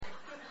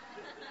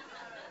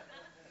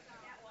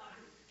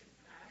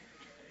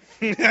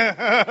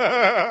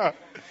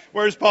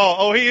Where's Paul?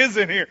 Oh, he is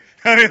in here.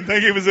 I didn't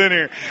think he was in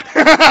here.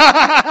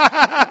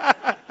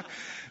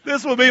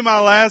 This will be my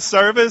last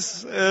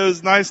service. It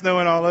was nice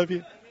knowing all of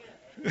you.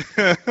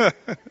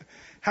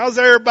 How's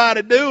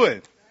everybody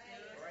doing?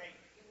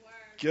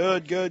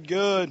 Good, good,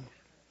 good.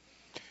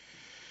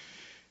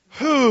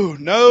 Whew,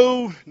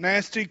 no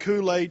nasty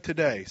Kool-Aid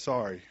today.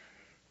 Sorry.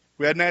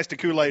 We had nasty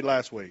Kool-Aid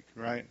last week,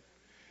 right?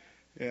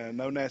 Yeah,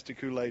 no nasty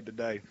Kool-Aid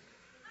today.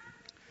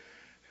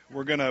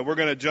 We're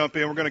gonna jump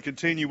in. We're gonna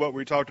continue what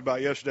we talked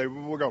about yesterday.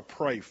 We're gonna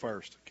pray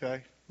first,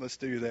 okay? Let's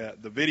do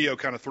that. The video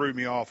kind of threw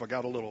me off. I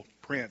got a little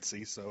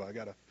prancy, so I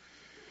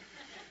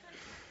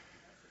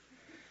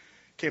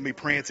can't be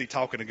prancy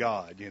talking to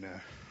God, you know.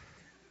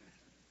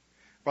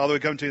 Father, we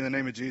come to you in the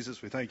name of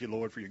Jesus. We thank you,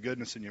 Lord, for your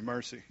goodness and your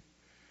mercy.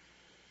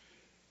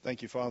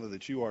 Thank you, Father,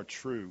 that you are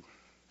true.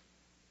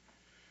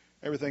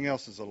 Everything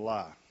else is a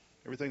lie.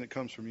 Everything that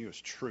comes from you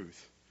is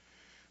truth.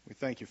 We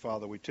thank you,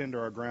 Father. We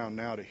tender our ground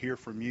now to hear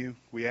from you.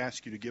 We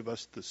ask you to give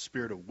us the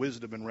spirit of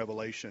wisdom and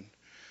revelation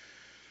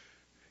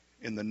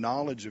in the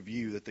knowledge of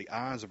you, that the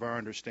eyes of our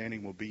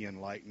understanding will be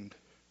enlightened.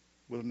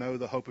 We'll know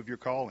the hope of your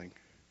calling.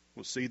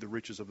 We'll see the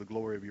riches of the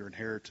glory of your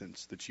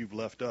inheritance that you've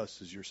left us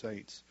as your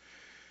saints.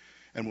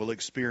 And we'll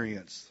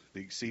experience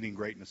the exceeding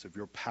greatness of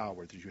your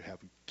power that you have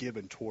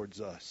given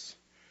towards us.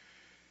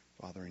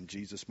 Father, in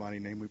Jesus' mighty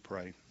name we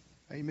pray.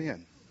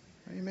 Amen.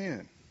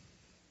 Amen.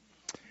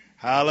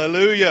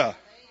 Hallelujah.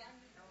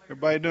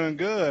 Everybody doing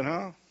good,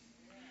 huh?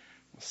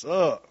 What's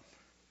up?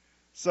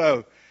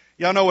 So,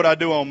 y'all know what I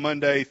do on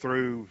Monday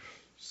through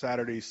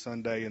Saturday,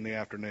 Sunday in the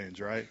afternoons,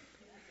 right?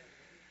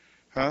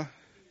 Huh?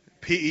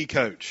 PE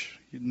coach.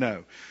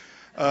 No.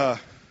 I'm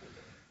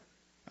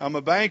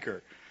a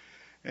banker.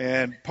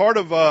 And part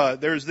of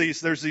there's these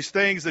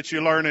things that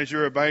you learn as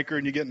you're a banker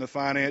and you get into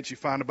finance. You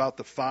find about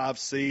the 5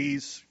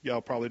 C's.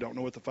 Y'all probably don't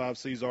know what the 5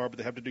 C's are, but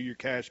they have to do your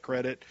cash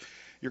credit,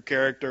 your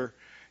character,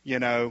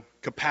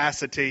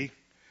 capacity.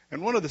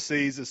 And one of the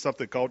C's is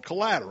something called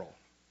collateral.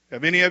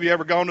 Have any of you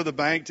ever gone to the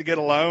bank to get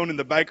a loan and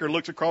the banker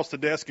looks across the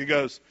desk and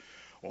goes,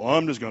 "Well,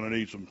 I'm just going to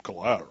need some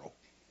collateral."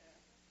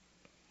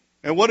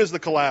 And what is the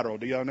collateral?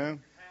 Do y'all know?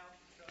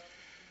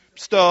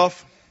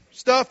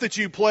 Stuff that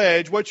you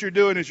pledge. What you're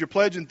doing is you're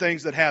pledging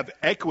things that have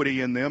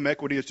equity in them.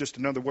 Equity is just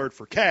another word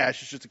for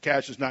cash. It's just the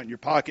cash is not in your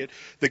pocket.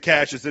 The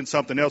cash is in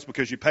something else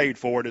because you paid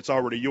for it. It's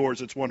already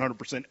yours. It's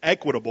 100%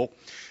 equitable.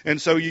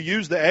 And so you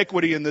use the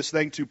equity in this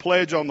thing to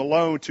pledge on the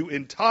loan to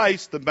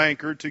entice the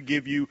banker to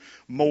give you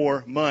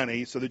more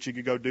money so that you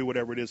can go do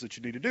whatever it is that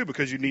you need to do,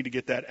 because you need to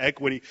get that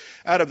equity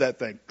out of that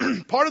thing.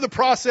 Part of the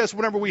process,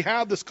 whenever we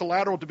have this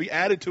collateral to be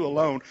added to a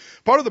loan,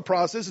 part of the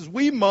process is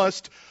we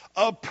must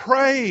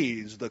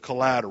appraise the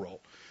collateral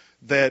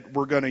that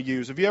we're going to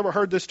use. Have you ever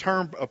heard this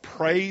term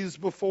appraise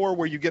before,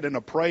 where you get an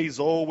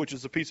appraisal, which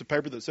is a piece of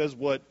paper that says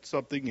what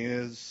something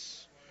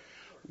is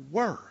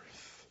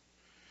worth?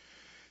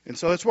 And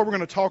so that's what we're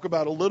going to talk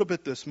about a little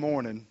bit this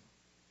morning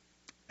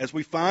as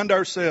we find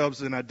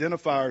ourselves and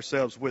identify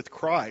ourselves with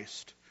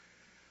Christ.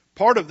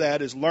 Part of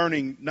that is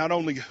learning not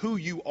only who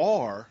you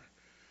are,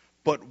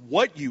 but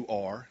what you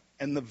are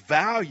and the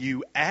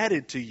value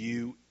added to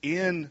you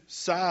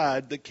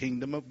inside the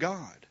kingdom of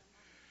God.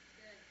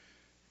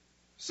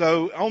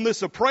 So on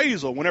this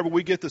appraisal, whenever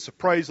we get this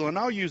appraisal, and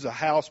I'll use a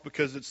house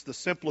because it's the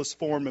simplest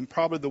form and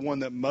probably the one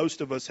that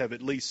most of us have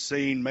at least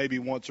seen maybe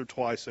once or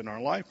twice in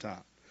our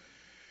lifetime.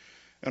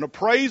 An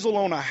appraisal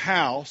on a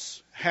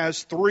house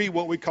has 3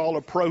 what we call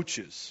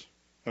approaches,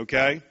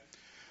 okay?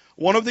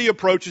 One of the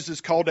approaches is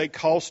called a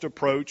cost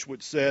approach,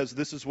 which says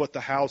this is what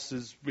the house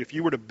is. If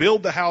you were to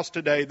build the house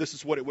today, this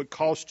is what it would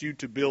cost you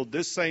to build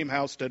this same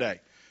house today.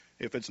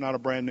 If it's not a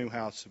brand new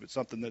house, if it's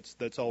something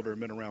that's older and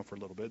been around for a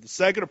little bit. The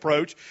second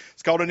approach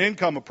is called an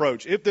income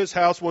approach. If this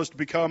house was to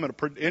become an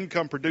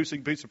income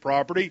producing piece of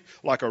property,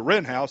 like a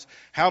rent house,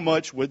 how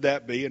much would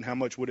that be and how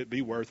much would it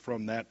be worth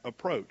from that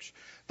approach?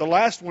 The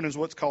last one is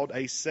what's called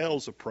a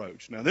sales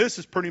approach. Now, this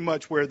is pretty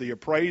much where the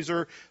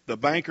appraiser, the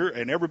banker,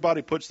 and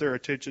everybody puts their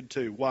attention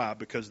to. Why?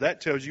 Because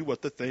that tells you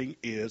what the thing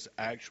is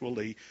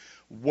actually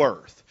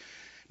worth.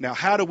 Now,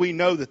 how do we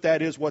know that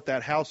that is what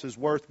that house is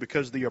worth?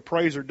 Because the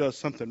appraiser does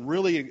something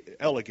really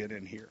elegant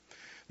in here.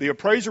 The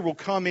appraiser will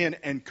come in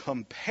and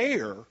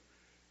compare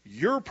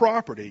your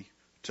property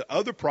to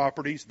other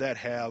properties that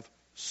have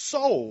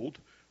sold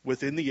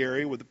within the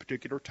area with a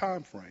particular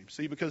time frame.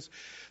 See, because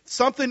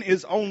something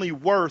is only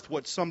worth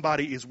what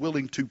somebody is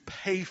willing to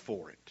pay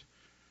for it.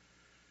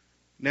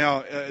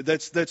 Now,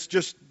 let's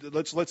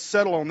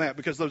settle on that,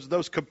 because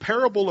those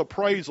comparable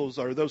appraisals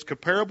or those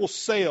comparable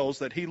sales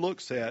that he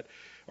looks at,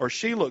 or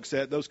she looks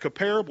at, those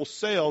comparable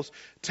sales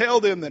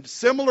tell them that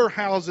similar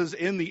houses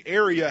in the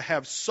area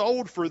have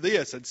sold for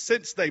this. And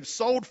since they've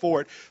sold for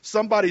it,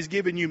 somebody's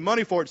given you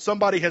money for it.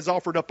 Somebody has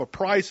offered up a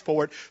price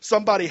for it.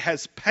 Somebody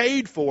has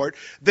paid for it.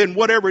 Then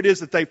whatever it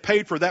is that they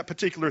paid for that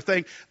particular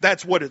thing,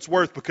 that's what it's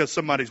worth, because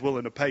somebody's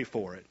willing to pay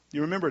for it.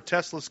 You remember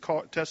Tesla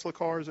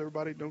cars?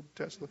 Everybody know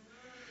Tesla?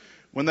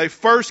 When they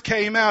first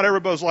came out,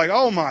 everybody was like,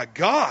 "Oh my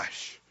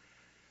gosh,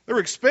 they're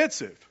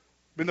expensive."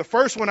 mean, the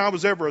first one I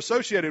was ever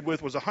associated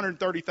with was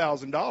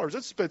 $130,000. It's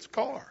a Spitz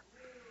car.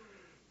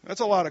 That's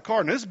a lot of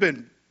car. And this has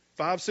been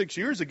 5-6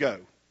 years ago.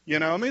 You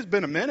know, I mean, it's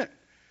been a minute.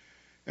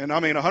 And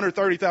I mean,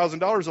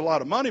 $130,000 is a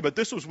lot of money, but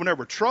this was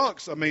whenever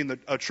trucks, I mean,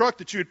 a truck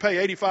that you would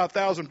pay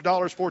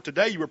 $85,000 for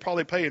today, you were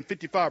probably paying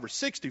 $55 or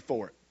 $60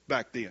 for it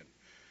back then.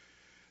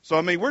 So,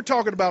 I mean, we're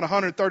talking about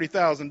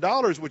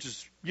 $130,000, which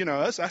is, you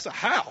know, that's a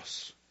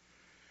house.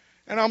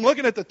 And I'm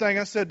looking at the thing,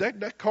 I said,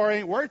 that car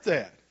ain't worth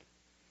that.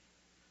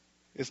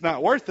 It's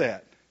not worth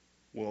that.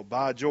 Well,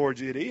 by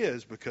George, it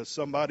is, because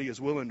somebody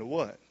is willing to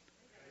what?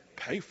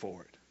 Pay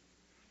for it.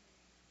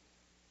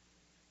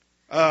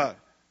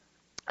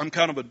 I'm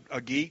kind of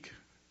a geek,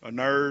 a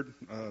nerd,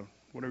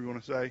 whatever you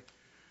want to say.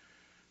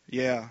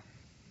 Yeah.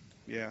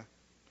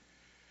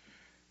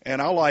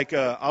 And I like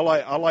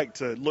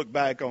to look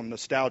back on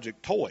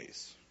nostalgic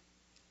toys,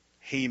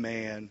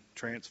 He-Man,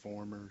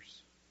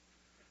 Transformers,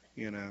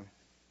 you know,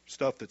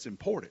 stuff that's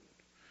important.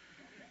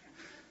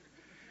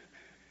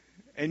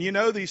 And you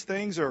know, these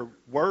things are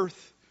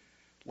worth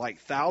like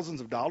thousands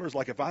of dollars.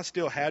 Like if I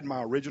still had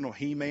my original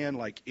He-Man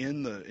like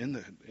in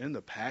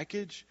the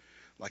package,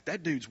 like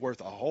that dude's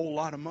worth a whole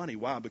lot of money.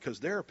 Why? Because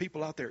there are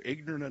people out there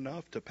ignorant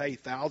enough to pay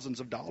thousands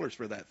of dollars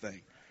for that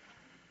thing.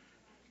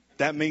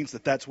 That means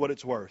that that's what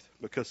it's worth,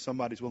 because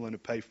somebody's willing to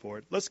pay for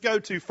it. Let's go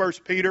to 1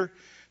 Peter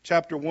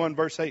chapter 1,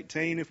 verse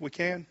 18, if we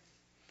can.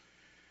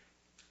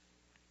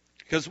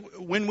 Because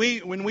when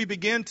we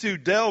begin to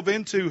delve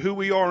into who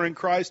we are in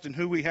Christ and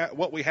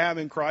what we have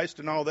in Christ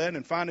and all that,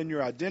 and finding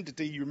your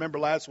identity, you remember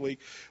last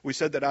week we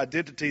said that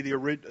identity,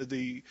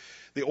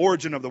 the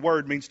origin of the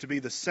word, means to be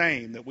the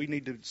same, that we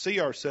need to see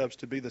ourselves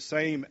to be the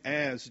same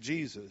as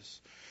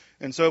Jesus.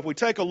 And so if we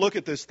take a look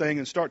at this thing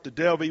and start to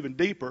delve even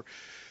deeper,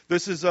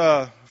 this is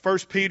 1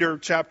 Peter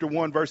chapter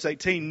 1, verse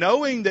 18.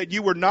 Knowing that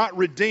you were not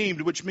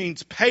redeemed, which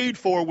means paid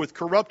for with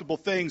corruptible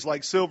things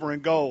like silver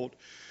and gold,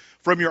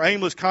 from your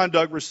aimless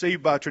conduct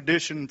received by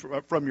tradition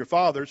from your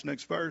fathers.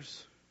 Next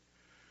verse.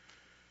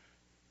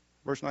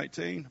 Verse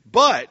 19.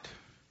 But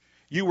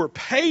you were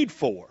paid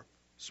for.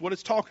 That's what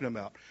it's talking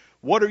about.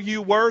 What are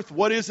you worth?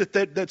 What is it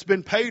that's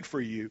been paid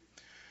for you?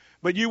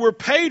 But you were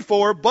paid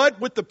for,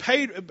 but with the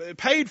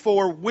paid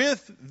for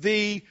with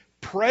the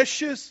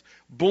precious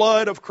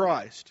blood of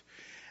Christ,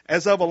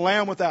 as of a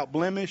lamb without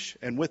blemish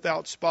and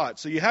without spot.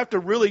 So you have to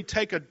really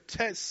take a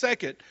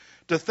second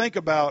to think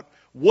about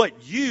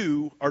what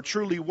you are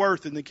truly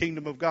worth in the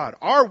kingdom of God.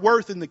 Our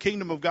worth in the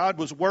kingdom of God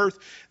was worth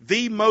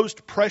the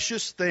most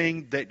precious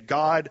thing that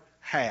God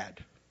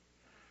had.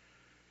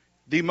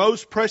 The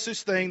most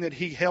precious thing that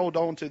He held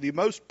on to. The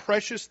most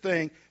precious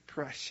thing.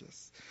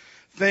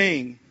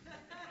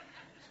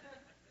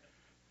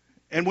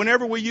 And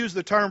whenever we use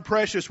the term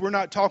precious, we're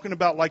not talking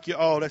about like,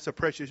 oh, that's a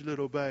precious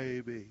little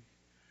baby.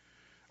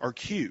 Or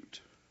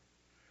cute.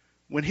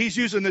 When He's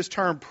using this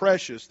term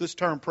precious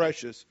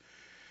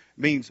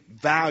means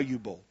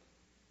valuable,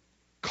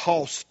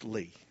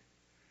 costly.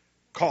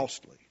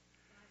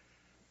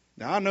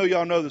 Now, I know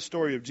y'all know the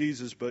story of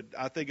Jesus, but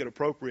I think it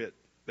appropriate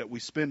that we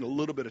spend a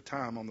little bit of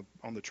time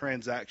on the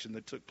transaction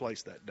that took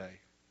place that day.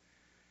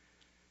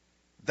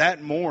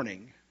 That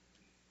morning,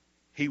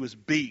 He was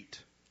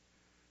beat,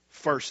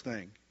 first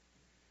thing.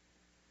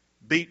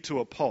 Beat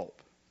to a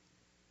pulp.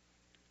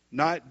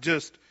 Not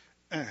just,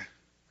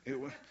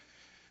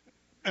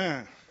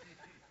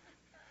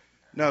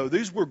 No,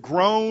 these were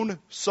grown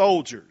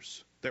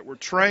soldiers that were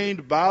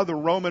trained by the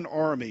Roman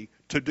army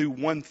to do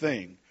one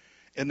thing,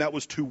 and that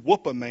was to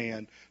whoop a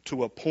man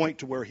to a point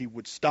to where he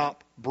would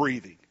stop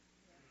breathing.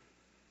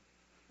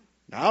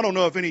 Now, I don't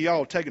know if any of y'all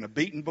have taken a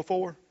beating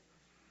before,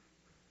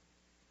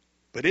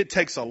 but it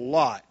takes a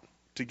lot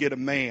to get a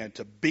man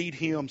to beat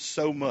him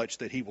so much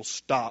that he will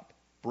stop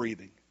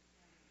breathing.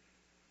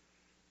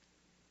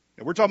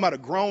 And we're talking about a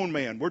grown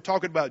man. We're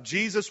talking about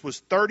Jesus was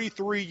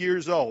 33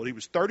 years old. He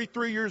was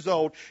 33 years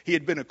old. He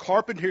had been a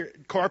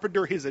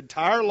carpenter his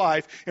entire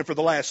life, and for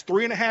the last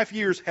 3.5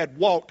 years had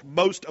walked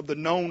most of the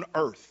known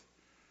earth.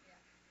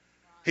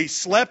 He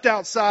slept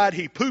outside.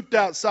 He pooped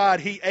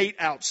outside. He ate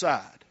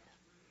outside.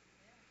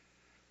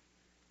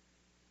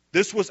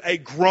 This was a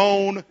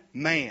grown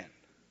man.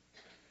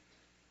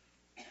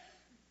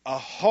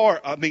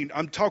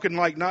 I'm talking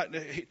like not...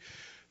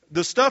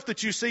 The stuff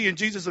that you see in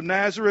Jesus of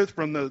Nazareth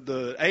from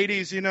the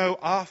 80s, you know,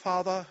 Our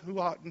Father who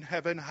art in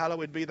heaven,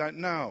 hallowed be thy...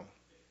 No.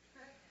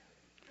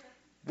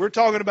 We're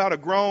talking about a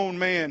grown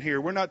man here.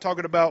 We're not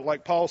talking about,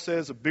 like Paul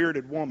says, a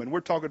bearded woman.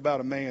 We're talking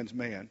about a man's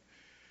man.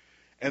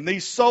 And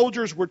these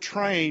soldiers were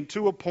trained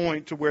to a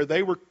point to where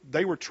they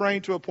were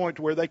trained to a point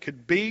to where they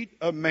could beat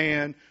a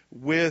man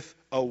with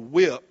a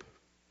whip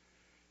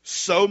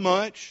so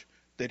much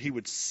that he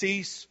would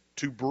cease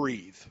to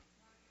breathe.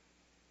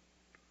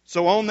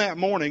 So on that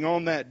morning,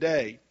 on that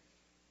day,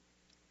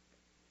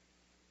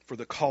 for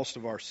the cost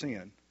of our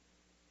sin,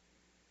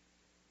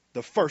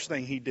 the first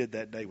thing He did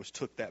that day was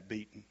took that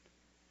beating.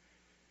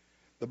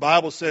 The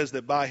Bible says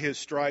that by His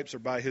stripes or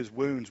by His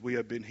wounds we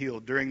have been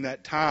healed. During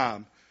that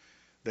time,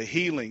 the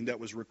healing that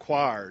was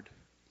required,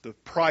 the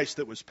price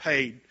that was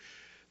paid,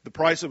 The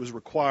price that was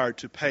required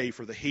to pay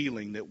for the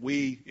healing that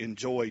we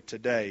enjoy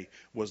today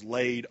was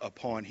laid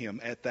upon him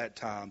at that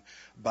time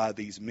by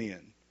these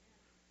men.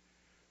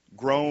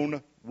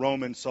 Grown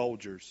Roman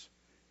soldiers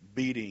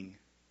beating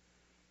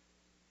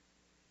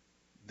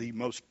the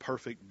most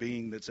perfect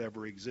being that's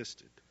ever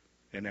existed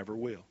and ever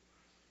will,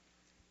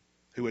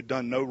 who had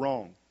done no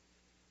wrong.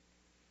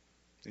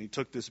 And he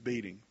took this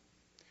beating.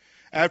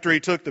 After he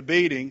took the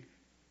beating,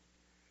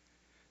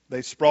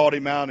 they sprawled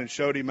him out and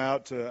showed him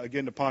out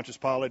to Pontius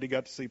Pilate. He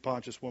got to see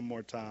Pontius one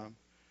more time.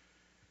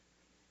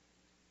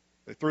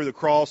 They threw the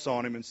cross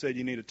on him and said,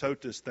 "You need to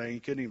tote this thing." He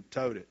couldn't even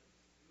tote it.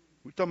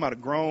 We're talking about a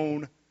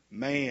grown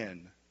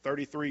man,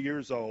 33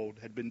 years old,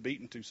 had been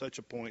beaten to such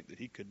a point that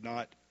he could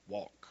not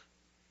walk.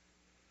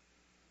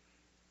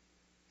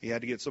 He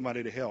had to get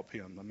somebody to help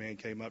him. A man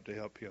came up to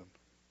help him.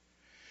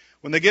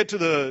 When they get to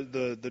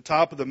the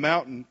top of the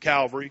mountain,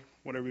 Calvary,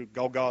 whatever,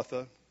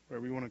 Golgotha,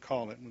 whatever you want to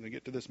call it, when they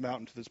get to this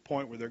mountain, to this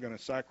point where they're going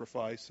to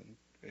sacrifice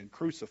and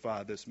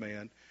crucify this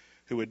man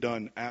who had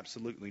done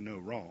absolutely no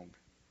wrong.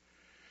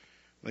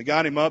 When they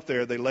got him up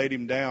there, they laid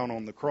him down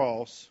on the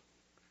cross,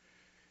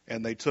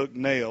 and they took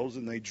nails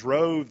and they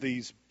drove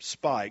these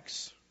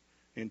spikes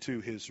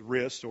into his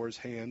wrists or his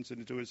hands and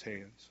into his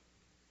hands.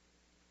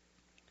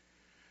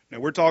 Now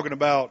we're talking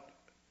about,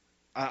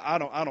 I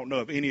don't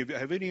know if any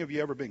of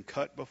you ever been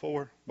cut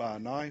before by a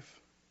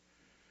knife?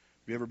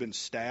 Have you ever been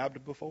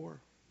stabbed before?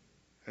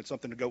 Had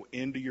something to go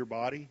into your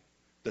body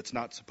that's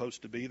not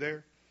supposed to be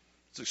there?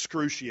 It's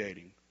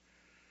excruciating.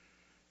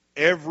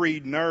 Every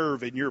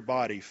nerve in your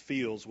body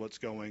feels what's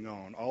going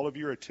on. All of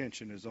your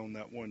attention is on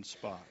that one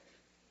spot.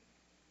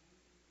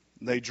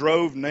 They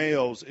drove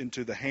nails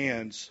into the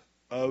hands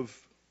of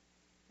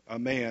a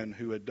man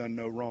who had done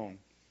no wrong.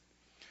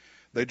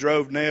 They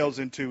drove nails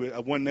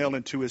one nail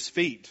into his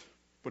feet,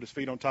 put his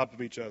feet on top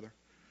of each other.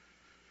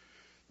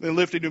 They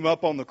lifted him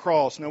up on the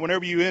cross. Now,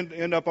 whenever you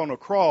end up on a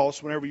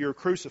cross, whenever you're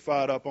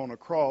crucified up on a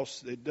cross,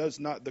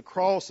 the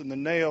cross and the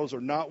nails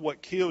are not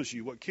what kills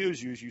you. What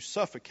kills you is you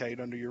suffocate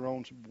under your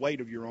own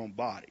weight of your own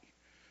body.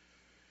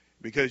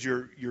 Because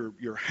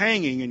you're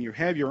hanging and you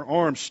have your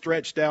arms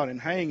stretched out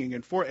and hanging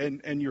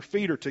and your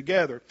feet are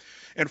together.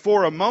 And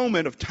for a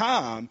moment of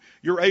time,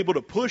 you're able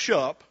to push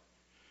up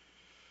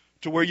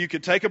to where you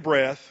could take a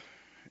breath,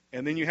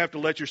 and then you have to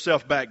let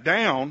yourself back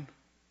down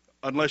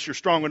unless you're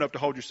strong enough to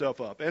hold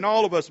yourself up. And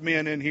all of us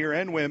men in here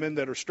and women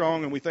that are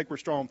strong and we think we're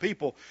strong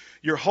people,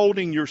 you're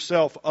holding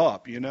yourself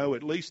up,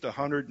 at least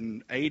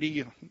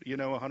 180,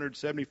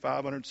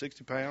 175,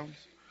 160 pounds.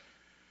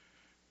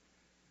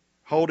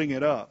 Holding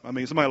it up. I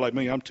mean, somebody like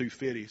me, I'm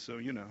 250, so,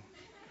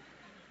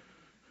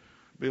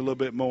 be a little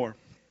bit more.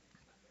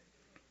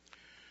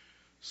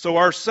 So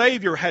our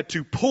Savior had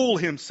to pull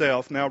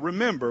himself. Now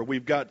remember,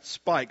 we've got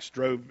spikes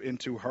drove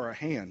into our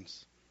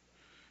hands.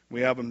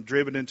 We have them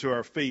driven into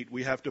our feet.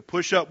 We have to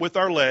push up with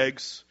our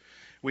legs.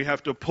 We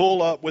have to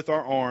pull up with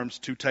our arms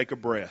to take a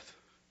breath.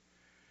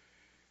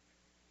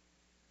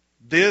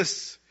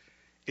 This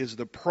is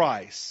the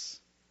price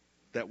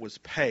that was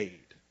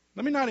paid.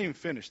 Let me not even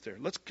finish there.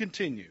 Let's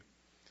continue.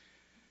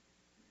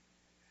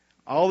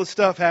 All the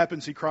stuff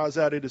happens. He cries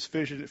out, "It is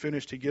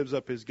finished." He gives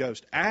up his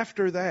ghost.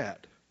 After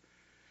that,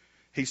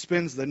 he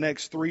spends the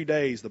next 3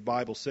 days, the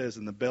Bible says,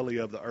 in the belly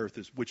of the earth,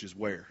 which is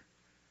where?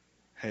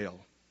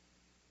 Hell.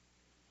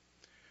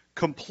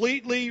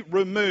 Completely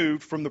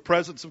removed from the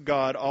presence of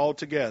God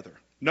altogether.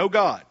 No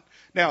God.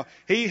 Now,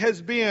 he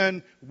has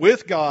been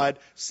with God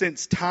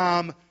since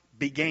time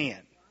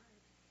began.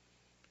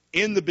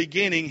 In the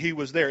beginning, he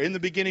was there. In the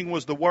beginning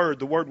was the Word.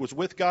 The Word was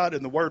with God,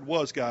 and the Word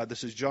was God.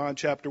 This is John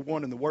chapter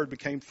 1, and the Word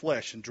became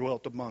flesh and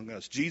dwelt among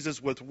us.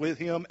 Jesus was with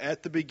him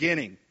at the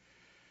beginning.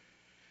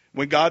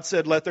 When God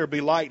said, "Let there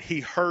be light,"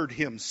 he heard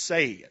him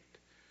say it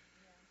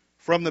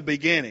from the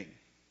beginning.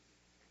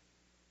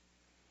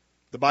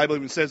 The Bible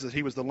even says that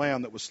he was the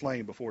lamb that was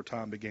slain before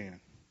time began.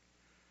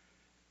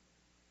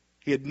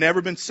 He had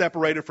never been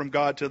separated from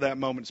God till that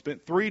moment.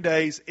 Spent 3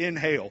 days in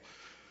hell.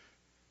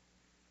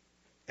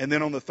 And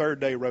then on the third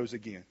day rose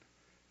again.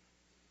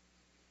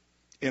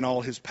 In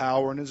all his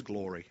power and his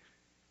glory.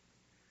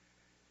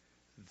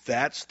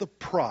 That's the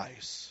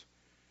price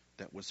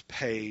that was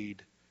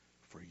paid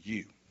for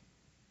you.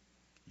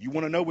 You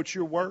want to know what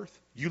you're worth?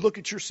 You look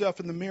at yourself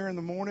in the mirror in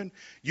the morning.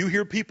 You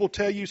hear people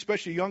tell you,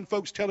 especially young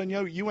folks telling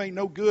you, you ain't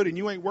no good and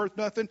you ain't worth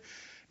nothing.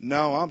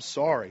 No, I'm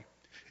sorry.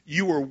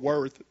 You are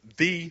worth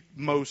the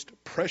most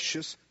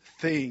precious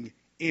thing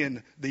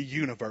in the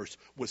universe.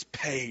 Was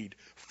paid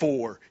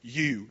for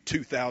you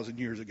 2,000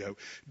 years ago.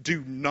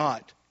 Do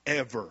not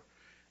ever,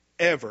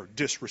 ever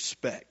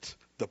disrespect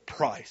the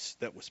price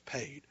that was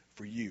paid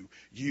for you.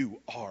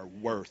 You are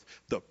worth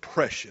the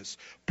precious,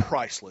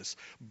 priceless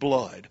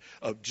blood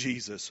of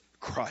Jesus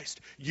Christ.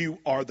 You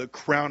are the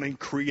crowning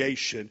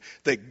creation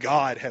that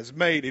God has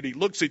made. And he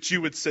looks at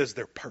you and says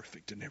they're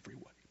perfect in every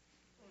way.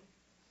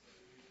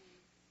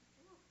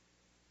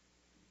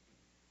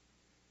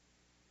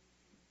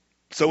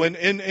 So in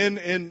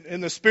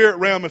the spirit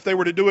realm, if they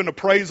were to do an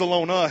appraisal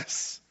on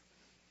us,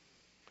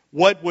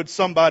 what would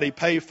somebody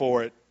pay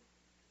for it?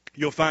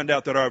 you'll find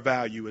out that our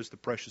value is the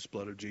precious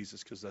blood of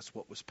Jesus, because that's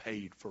what was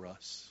paid for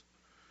us.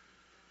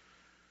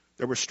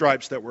 There were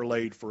stripes that were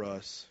laid for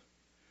us.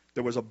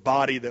 There was a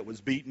body that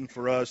was beaten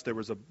for us. There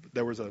was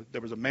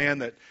a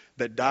man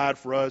that died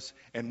for us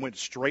and went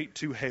straight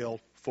to hell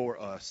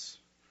for us.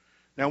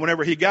 Now,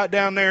 whenever he got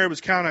down there, it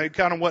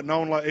wasn't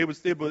on like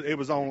it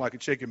was on like a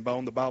chicken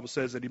bone. The Bible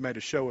says that he made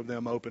a show of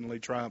them openly,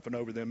 triumphing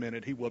over them in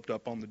it. He whooped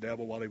up on the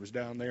devil while he was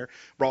down there,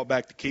 brought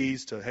back the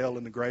keys to hell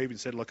and the grave, and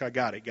said, "Look, I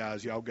got it,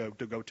 guys. Y'all go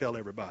tell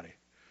everybody.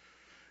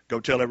 Go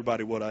tell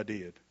everybody what I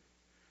did."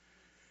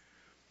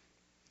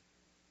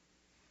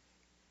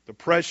 The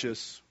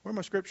precious, where'd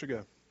my scripture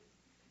go?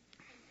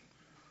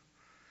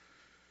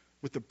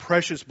 With the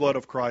precious blood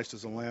of Christ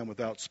as a lamb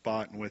without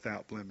spot and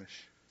without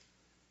blemish.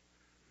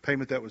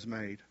 Payment that was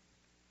made.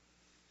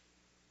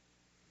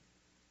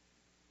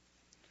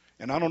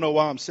 And I don't know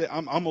why I'm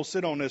going to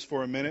sit on this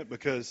for a minute,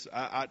 because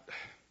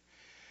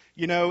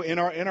in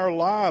our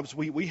lives,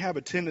 we have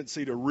a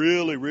tendency to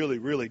really, really,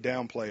 really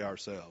downplay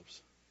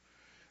ourselves.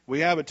 We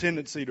have a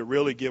tendency to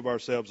really give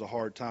ourselves a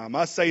hard time.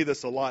 I say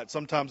this a lot.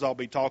 Sometimes I'll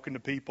be talking to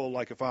people,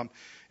 like if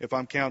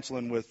I'm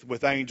counseling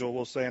with Angel,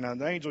 we'll say, "Now,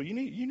 Angel, you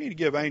need to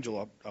give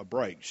Angel a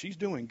break. She's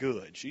doing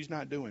good. She's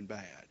not doing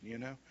bad, you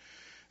know."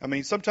 I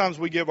mean, sometimes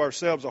we give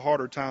ourselves a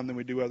harder time than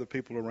we do other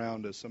people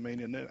around us. I mean,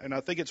 and I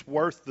think it's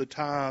worth the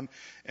time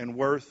and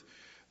worth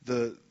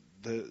the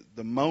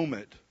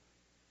moment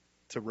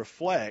to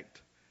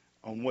reflect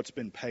on what's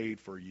been paid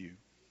for you.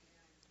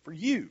 For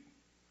you.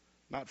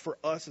 Not for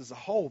us as a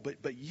whole,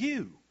 but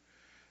you.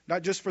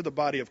 Not just for the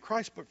body of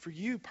Christ, but for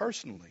you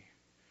personally.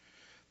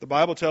 The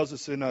Bible tells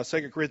us in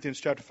 2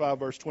 Corinthians chapter 5,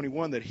 verse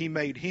 21, that he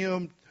made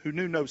him who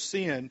knew no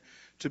sin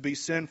to be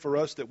sin for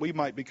us, that we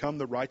might become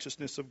the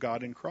righteousness of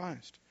God in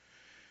Christ.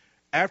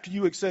 After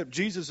you accept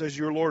Jesus as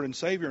your Lord and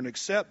Savior and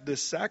accept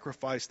this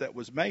sacrifice that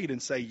was made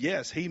and say,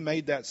 "Yes, he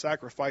made that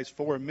sacrifice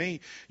for me,"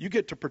 you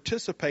get to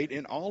participate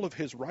in all of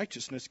his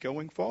righteousness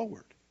going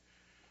forward.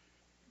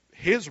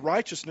 His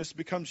righteousness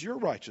becomes your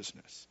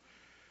righteousness.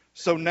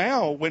 So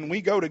now when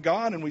we go to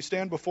God and we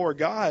stand before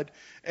God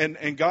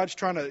and God's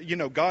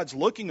God's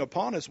looking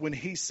upon us, when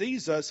he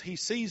sees us, he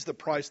sees the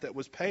price that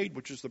was paid,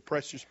 which is the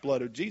precious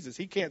blood of Jesus.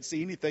 He can't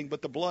see anything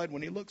but the blood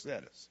when he looks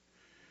at us.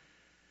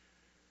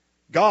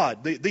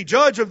 God, the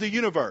judge of the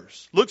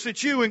universe, looks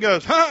at you and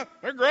goes, "Huh,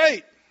 they're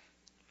great."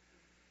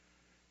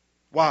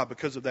 Why?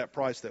 Because of that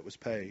price that was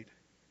paid.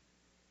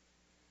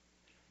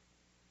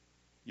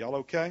 Y'all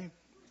okay?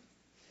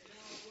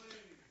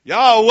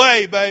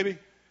 Yahweh, baby.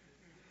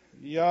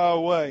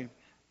 Yahweh.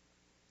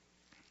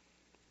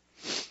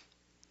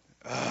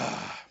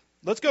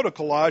 Let's go to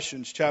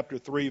Colossians chapter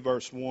 3,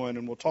 verse 1,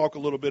 and we'll talk a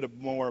little bit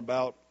more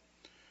about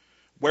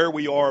where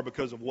we are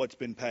because of what's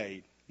been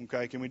paid.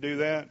 Okay, can we do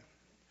that?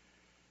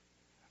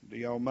 Do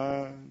y'all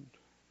mind?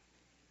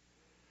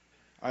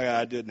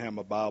 I didn't have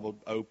my Bible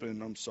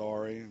open. I'm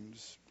sorry. I'm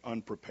just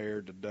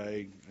unprepared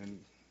today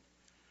and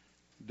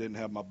didn't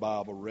have my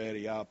Bible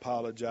ready. I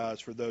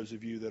apologize for those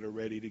of you that are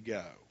ready to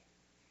go.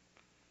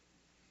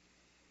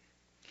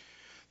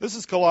 This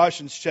is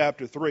Colossians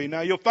chapter 3.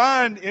 Now, you'll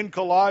find in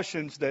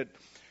Colossians that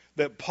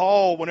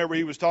Paul, whenever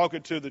he was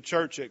talking to the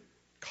church at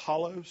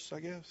Colossus, I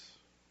guess.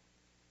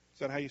 Is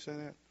that how you say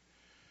that?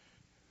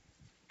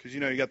 Because,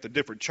 you got the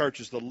different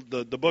churches.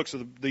 The books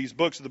of these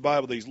books of the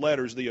Bible, these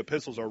letters, the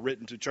epistles are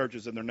written to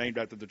churches, and they're named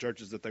after the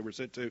churches that they were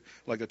sent to.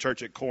 Like the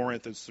church at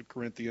Corinth is the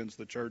Corinthians.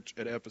 The church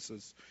at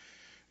Ephesus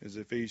is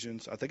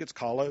Ephesians. I think it's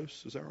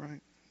Colossus. Is that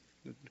right?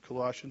 That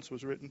Colossians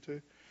was written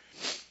to.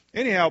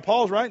 Anyhow,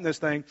 Paul's writing this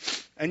thing,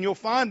 and you'll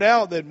find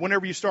out that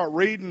whenever you start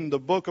reading the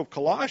book of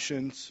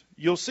Colossians,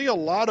 you'll see a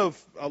lot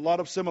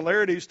of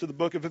similarities to the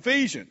book of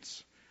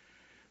Ephesians,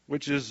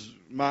 which is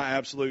my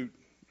absolute,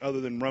 other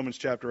than Romans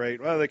chapter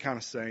 8, well, they're kind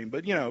of same.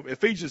 But,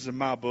 Ephesians is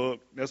my book.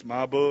 That's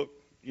my book.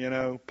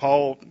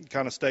 Paul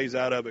kind of stays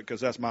out of it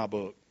because that's my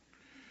book.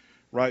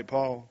 Right,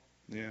 Paul?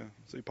 Yeah.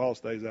 See, Paul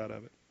stays out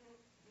of it.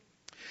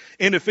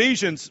 In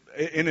Ephesians,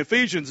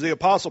 the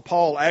Apostle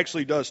Paul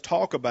actually does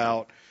talk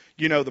about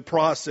the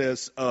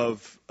process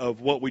of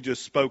what we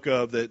just spoke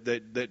of,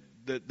 that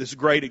this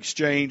great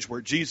exchange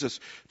where Jesus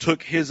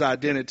took his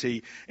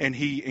identity and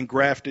he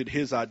engrafted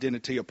his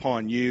identity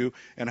upon you,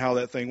 and how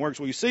that thing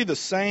works. Well, you see the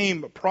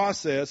same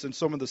process and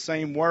some of the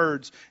same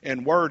words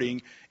and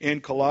wording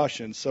in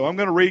Colossians. So I'm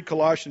going to read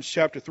Colossians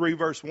chapter 3,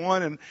 verse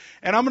 1, and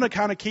I'm going to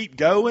kind of keep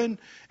going,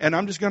 and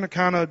I'm just going to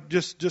kind of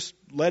just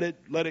let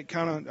it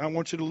kind of, I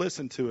want you to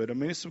listen to it. I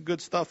mean, it's some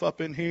good stuff up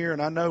in here,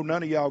 and I know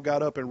none of y'all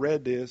got up and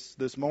read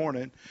this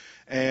morning,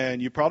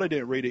 and you probably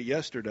didn't read it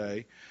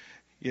yesterday.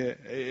 Yeah,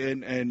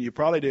 and you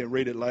probably didn't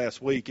read it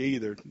last week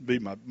either, be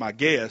my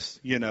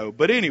guess,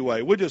 But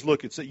anyway, we'll just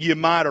look at it. You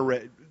might have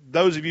read.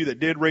 Those of you that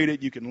did read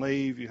it, you can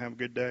leave. You have a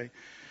good day.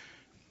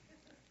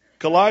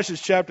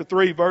 Colossians chapter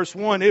 3, verse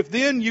 1, if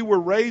then you were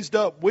raised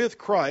up with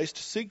Christ,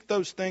 seek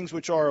those things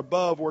which are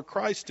above, where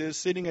Christ is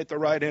sitting at the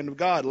right hand of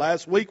God.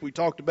 Last week we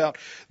talked about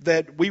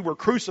that we were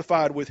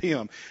crucified with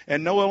Him,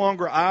 and no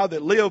longer I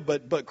that live,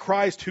 but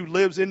Christ who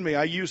lives in me.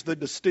 I use the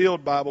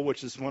Distilled Bible,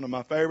 which is one of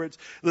my favorites.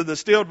 The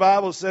Distilled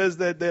Bible says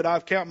that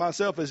I count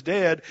myself as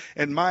dead,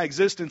 and my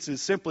existence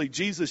is simply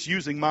Jesus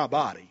using my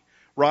body.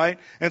 Right?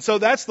 And so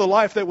that's the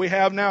life that we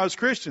have now as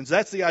Christians.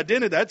 That's the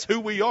identity. That's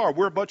who we are.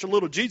 We're a bunch of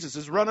little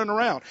Jesuses running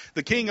around.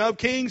 The King of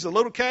Kings, the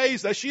little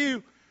K's, that's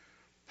you.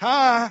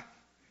 Hi.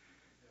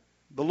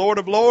 The Lord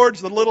of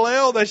Lords, the little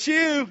L, that's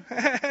you.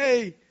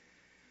 Hey.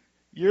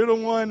 You're the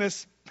one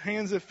that's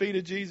hands and feet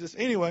of Jesus.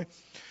 Anyway,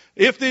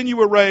 if then you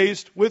were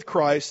raised with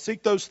Christ,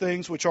 seek those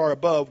things which are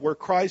above, where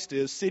Christ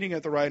is, sitting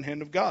at the right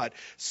hand of God.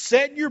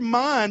 Set your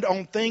mind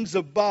on things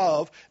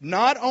above,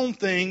 not on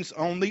things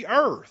on the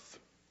earth.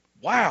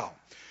 Wow.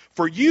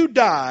 For you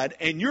died,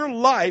 and your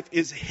life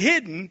is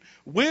hidden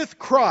with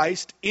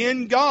Christ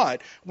in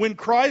God. When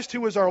Christ,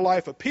 who is our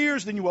life,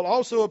 appears, then you will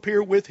also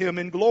appear with Him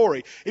in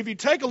glory. If you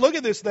take a look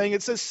at this thing,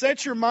 it says,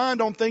 set your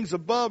mind on things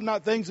above,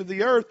 not things of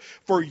the earth.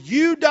 For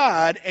you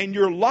died, and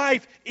your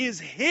life is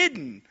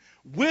hidden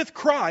with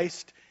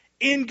Christ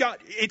in God.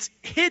 It's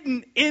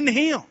hidden in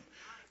Him.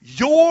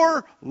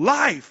 Your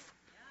life.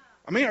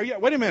 Wait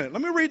a minute.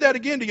 Let me read that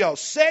again to y'all.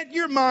 Set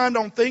your mind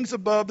on things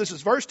above. This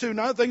is verse 2,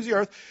 not things of the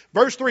earth.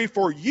 Verse 3,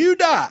 for you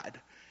died,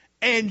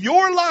 and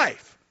your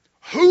life,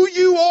 who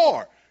you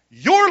are,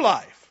 your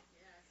life.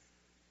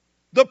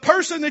 The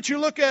person that you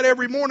look at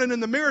every morning in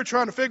the mirror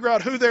trying to figure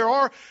out who they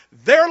are,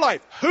 their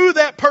life, who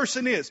that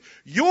person is.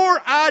 Your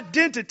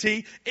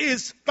identity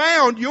is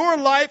found, your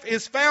life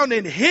is found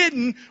and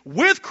hidden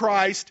with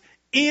Christ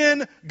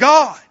in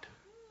God.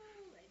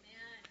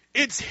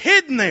 It's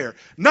hidden there,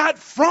 not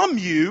from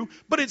you,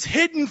 but it's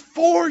hidden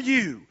for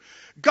you.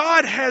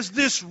 God has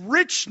this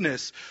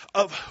richness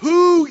of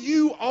who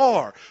you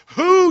are,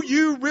 who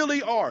you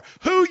really are,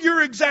 who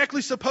you're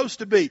exactly supposed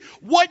to be,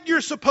 what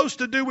you're supposed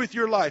to do with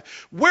your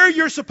life, where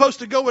you're supposed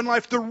to go in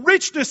life. The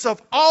richness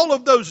of all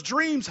of those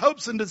dreams,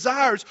 hopes, and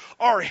desires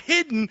are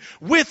hidden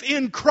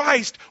within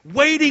Christ,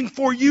 waiting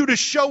for you to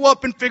show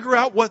up and figure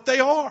out what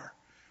they are.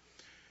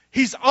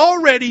 He's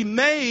already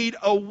made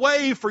a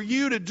way for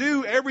you to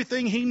do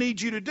everything He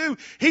needs you to do.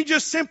 He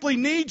just simply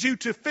needs you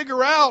to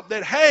figure out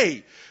that,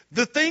 hey,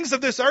 the things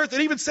of this earth,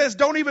 it even says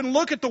don't even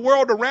look at the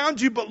world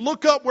around you, but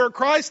look up where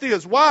Christ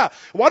is. Why?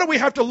 Why do we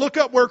have to look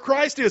up where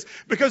Christ is?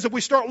 Because if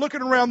we start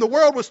looking around the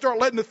world, we'll start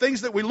letting the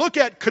things that we look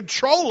at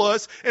control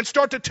us and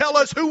start to tell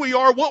us who we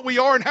are, what we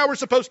are, and how we're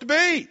supposed to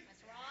be.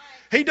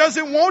 He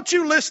doesn't want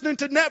you listening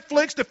to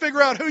Netflix to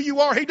figure out who you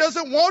are. He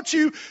doesn't want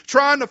you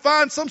trying to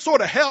find some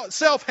sort of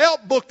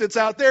self-help book that's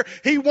out there.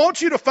 He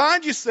wants you to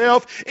find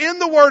yourself in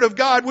the Word of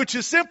God, which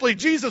is simply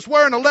Jesus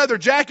wearing a leather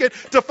jacket,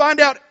 to find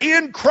out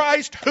in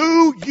Christ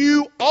who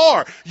you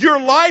are.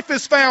 Your life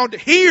is found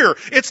here.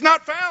 It's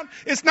not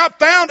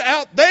found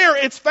out there.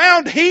 It's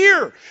found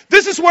here.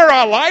 This is where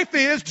our life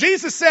is.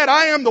 Jesus said,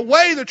 I am the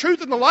way, the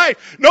truth, and the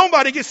life.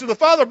 Nobody gets to the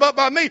Father but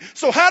by me.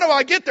 So how do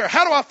I get there?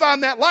 How do I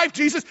find that life,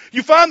 Jesus?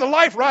 You find the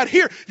life right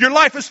here. Your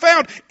life is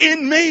found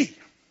in me.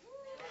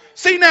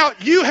 See, now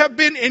you have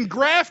been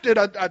engrafted.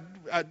 I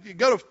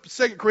go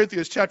to 2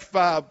 Corinthians chapter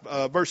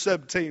 5, verse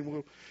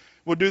 17.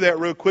 We'll do that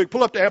real quick.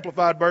 Pull up the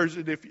Amplified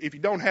version. If you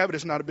don't have it,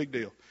 it's not a big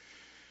deal.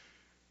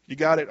 You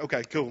got it?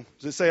 Okay, cool.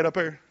 Does it say it up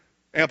there?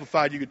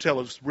 Amplified, you can tell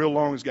it's real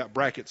long. It's got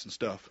brackets and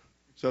stuff.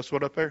 So that's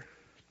what up there?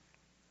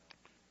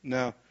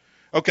 No.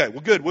 Okay,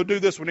 well, good. We'll do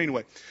this one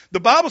anyway.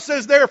 The Bible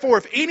says, therefore,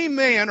 if any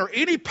man or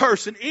any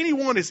person,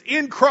 anyone is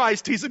in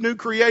Christ, he's a new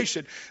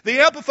creation.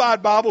 The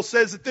Amplified Bible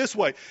says it this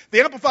way.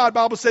 The Amplified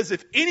Bible says,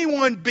 if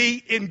anyone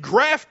be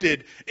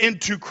engrafted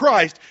into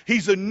Christ,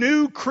 he's a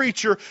new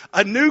creature,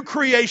 a new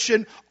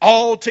creation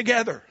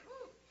altogether.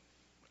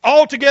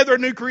 Altogether a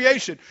new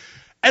creation.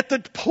 At the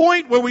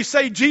point where we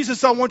say,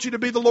 Jesus, I want you to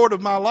be the Lord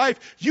of my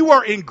life, you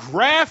are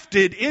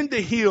engrafted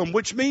into Him,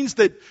 which means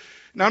that,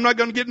 now, I'm not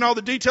going to get into all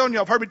the detail, and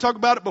y'all have heard me talk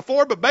about it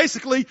before, but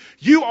basically,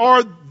 you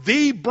are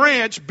the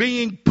branch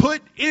being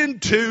put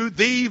into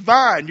the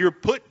vine. You're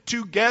put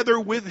together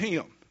with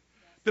Him.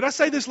 Did I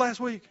say this last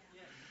week?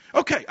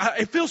 Okay,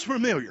 it feels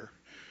familiar.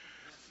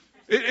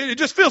 It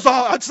just feels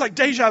it's like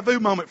deja vu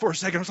moment for a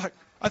second. I was like,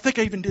 I think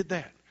I even did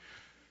that.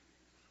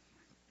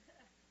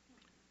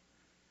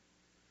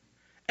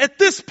 At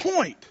this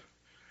point,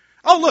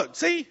 look,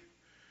 see?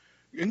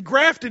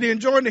 Engrafted in,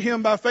 joined to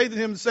Him by faith in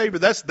Him as Savior.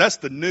 That's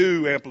the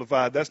new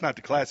Amplified. That's not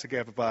the classic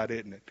Amplified,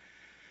 isn't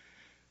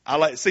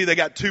it? See, they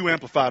got two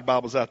Amplified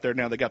Bibles out there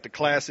now. They got the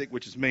classic,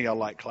 which is me. I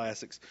like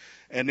classics,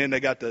 and then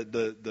they got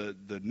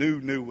the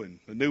new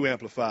one, the new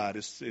Amplified.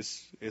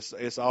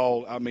 It's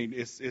all. I mean,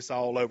 it's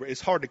all over.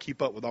 It's hard to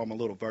keep up with all my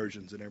little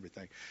versions and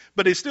everything,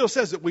 but it still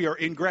says that we are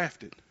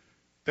engrafted,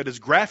 that is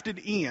grafted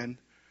in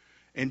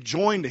and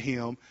joined to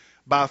Him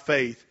by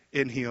faith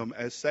in Him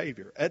as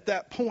Savior. At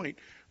that point,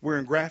 we're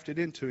engrafted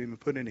into Him and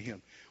put into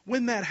Him.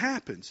 When that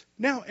happens,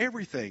 now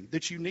everything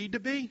that you need to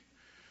be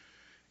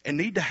and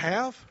need to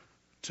have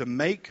to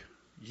make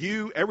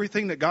you,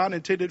 everything that God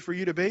intended for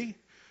you to be,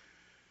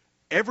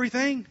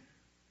 everything,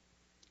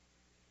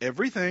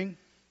 which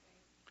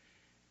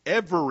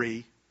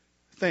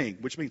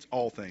means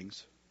all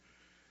things,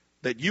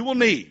 that you will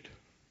need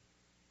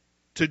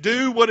to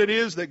do what it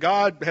is that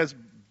God has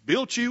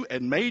built you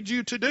and made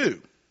you to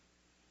do.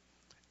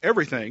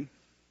 Everything,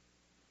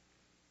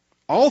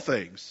 all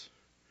things,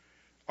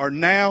 are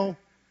now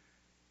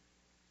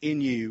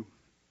in you,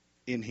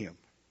 in Him.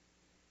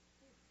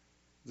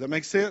 Does that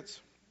make sense?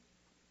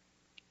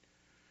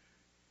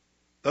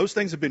 Those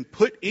things have been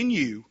put in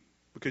you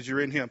because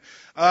you're in Him.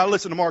 I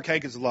listen to Mark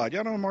Hankins a lot.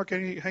 Y'all know Mark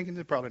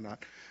Hankins? Probably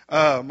not.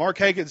 Mark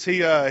Hankins,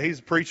 he's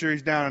a preacher.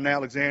 He's down in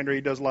Alexandria.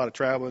 He does a lot of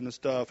traveling and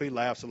stuff. He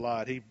laughs a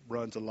lot. He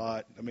runs a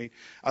lot. I mean,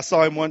 I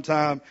saw him one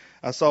time.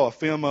 I saw a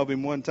film of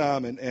him one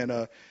time,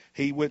 and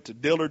he went to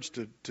Dillard's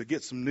to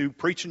get some new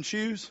preaching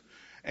shoes.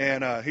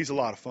 And he's a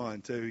lot of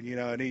fun, too, you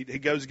know. And he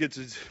goes and gets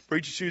his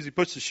preaching shoes. He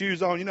puts the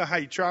shoes on. You know how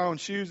you try on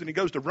shoes? And he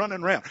goes to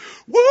running around.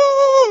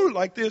 Woo!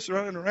 Like this,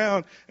 running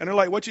around. And they're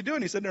like, what you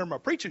doing? He said, they're my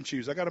preaching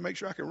shoes. I got to make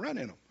sure I can run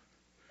in them.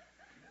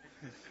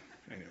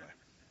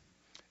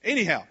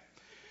 Anyhow,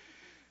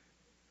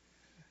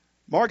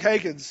 Mark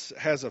Hankins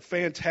has a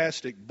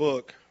fantastic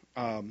book,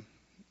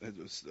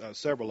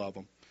 several of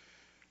them,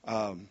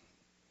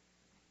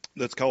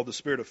 that's called The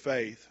Spirit of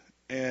Faith.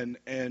 And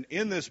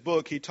in this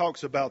book, he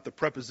talks about the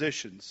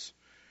prepositions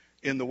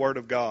in the Word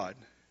of God.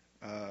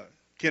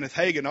 Kenneth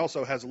Hagin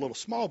also has a little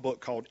small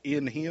book called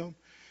In Him,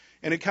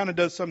 and it kind of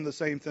does some of the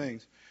same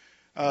things.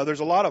 There's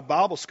a lot of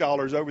Bible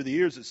scholars over the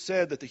years that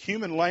said that the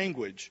human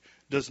language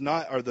does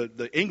not, or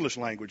the English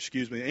language,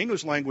 the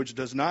English language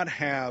does not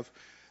have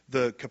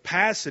the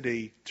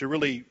capacity to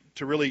really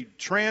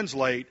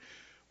translate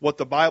what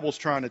the Bible's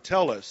trying to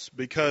tell us,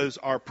 because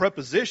our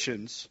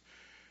prepositions,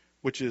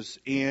 which is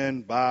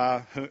in,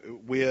 by,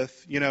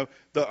 with, you know,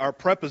 our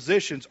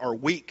prepositions are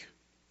weak.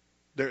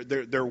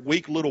 They're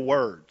weak little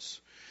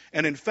words.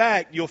 And in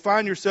fact, you'll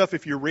find yourself,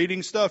 if you're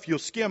reading stuff, you'll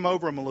skim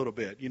over them a little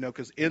bit, you know,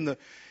 because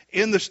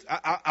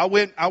I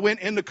went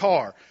in the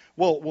car.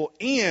 Well,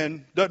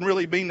 in doesn't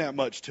really mean that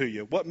much to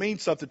you. What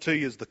means something to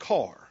you is the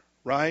car,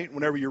 right?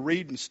 Whenever you're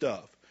reading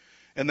stuff.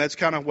 And that's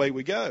kind of the way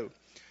we go.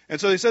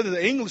 And so they said that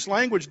the English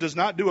language does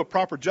not do a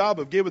proper job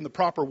of giving the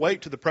proper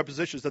weight to the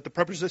prepositions, that the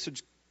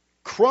prepositions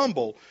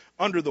crumble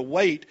under the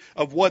weight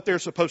of what they're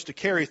supposed to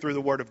carry through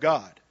the Word of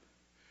God.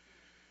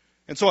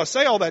 And so I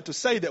say all that to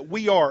say that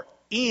we are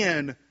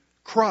in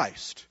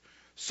Christ.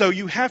 So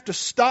you have to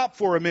stop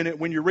for a minute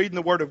when you're reading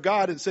the Word of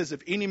God. It says,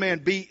 if any man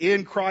be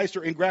in Christ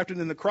or engrafted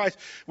into Christ,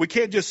 we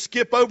can't just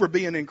skip over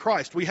being in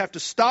Christ. We have to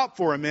stop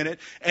for a minute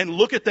and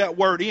look at that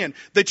word in,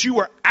 that you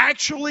are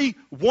actually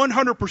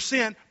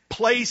 100%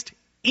 placed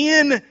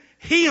in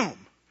Him.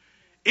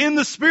 In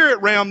the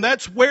spirit realm,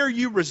 that's where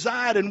you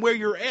reside, and where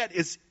you're at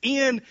is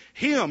in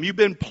Him. You've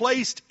been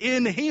placed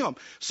in Him.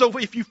 So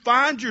if you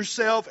find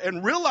yourself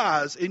and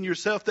realize in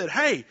yourself that,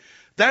 hey,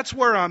 that's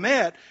where I'm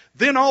at,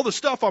 then all the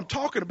stuff I'm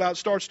talking about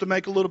starts to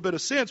make a little bit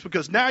of sense,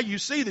 because now you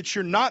see that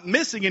you're not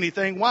missing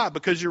anything. Why?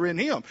 Because you're in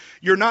Him.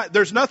 You're not,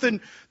 there's nothing,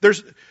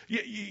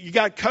 you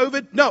got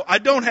COVID? No, I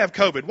don't have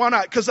COVID. Why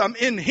not? Because I'm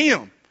in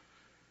Him.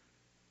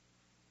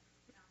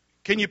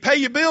 Can you pay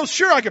your bills?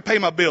 Sure, I can pay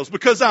my bills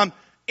because I'm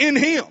in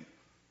Him.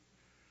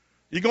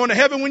 You going to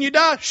heaven when you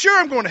die? Sure,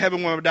 I'm going to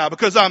heaven when I die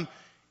because I'm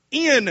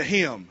in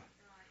Him.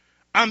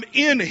 I'm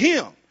in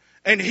Him.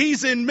 And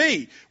He's in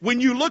me.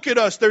 When you look at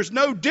us, there's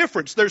no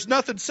difference. There's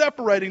nothing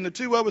separating the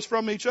two of us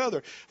from each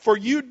other. For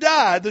you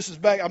died,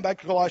 I'm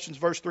back to Colossians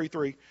verse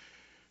 3:3.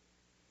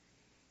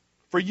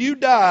 For you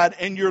died,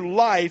 and your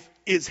life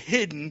is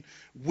hidden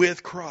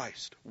with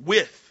Christ.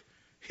 With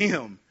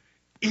Him.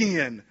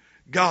 In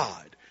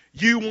God.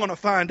 You want to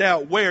find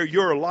out where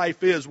your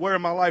life is. Where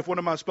in my life? What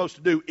am I supposed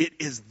to do? It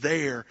is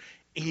there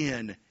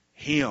in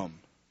Him.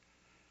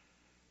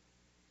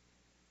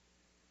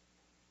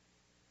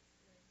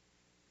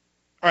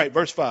 All right,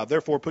 verse 5.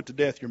 Therefore put to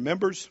death your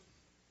members,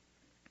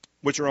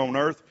 which are on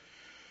earth.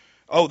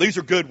 Oh, these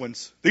are good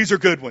ones. These are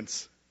good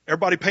ones.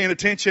 Everybody paying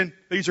attention?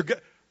 These are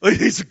good.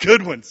 These are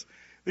good ones.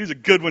 These are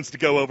good ones to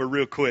go over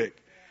real quick.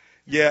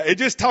 Yeah, it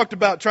just talked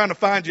about trying to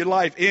find your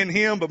life in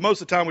Him, but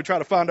most of the time we try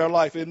to find our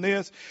life in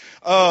this.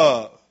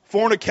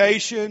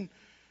 Fornication,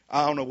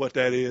 I don't know what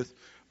that is.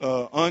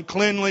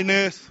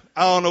 Uncleanliness,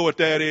 I don't know what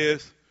that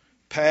is.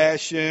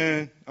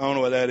 Passion, I don't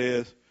know what that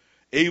is.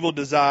 Evil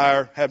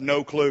desire, have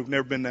no clue,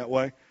 never been that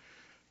way.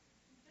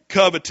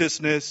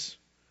 Covetousness,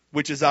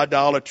 which is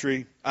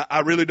idolatry.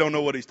 I really don't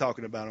know what he's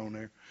talking about on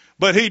there.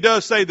 But he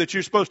does say that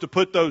you're supposed to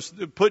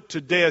put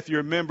to death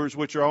your members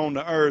which are on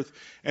the earth.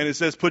 And it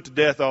says put to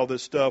death all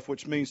this stuff,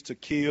 which means to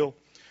kill.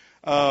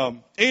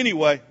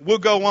 Anyway, we'll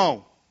go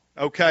on.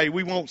 Okay,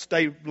 we won't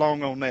stay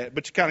long on that.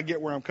 But you kind of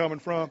get where I'm coming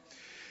from.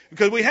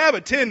 Because we have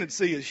a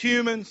tendency as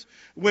humans,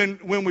 when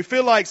we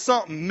feel like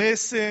something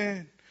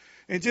missing,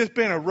 and just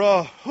been a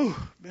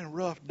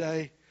rough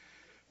day,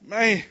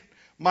 man,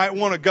 might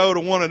want to go to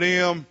one of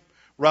them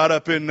right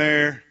up in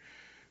there.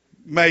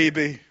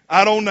 Maybe.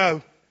 I don't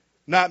know.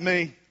 Not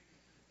me.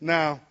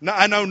 No,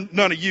 I know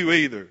none of you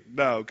either.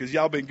 No, because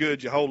y'all been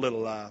good your whole little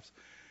lives.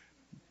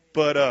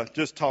 But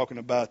just talking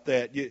about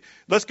that.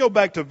 Let's go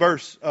back to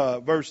verse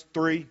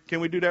 3. Can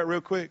we do that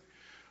real quick?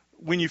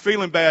 When you're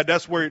feeling bad,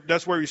 that's where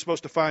you're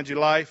supposed to find your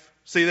life.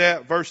 See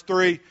that? Verse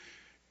 3,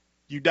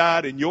 you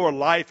died and your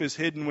life is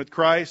hidden with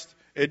Christ.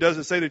 It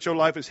doesn't say that your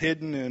life is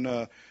hidden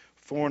in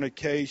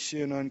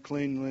fornication,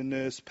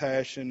 uncleanliness,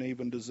 passion,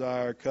 even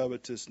desire,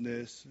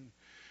 covetousness.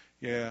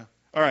 Yeah.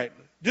 All right.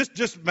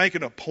 Just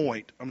making a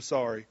point. I'm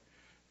sorry.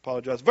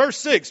 Apologize. Verse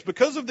 6,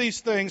 because of these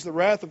things, the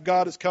wrath of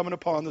God is coming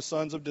upon the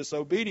sons of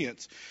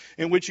disobedience,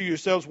 in which you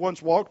yourselves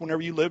once walked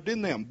whenever you lived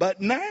in them. But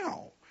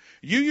now,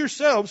 you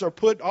yourselves are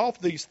put off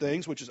these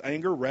things, which is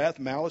anger, wrath,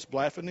 malice,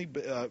 blasphemy.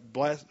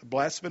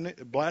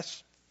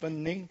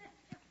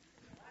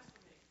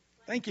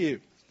 Thank you.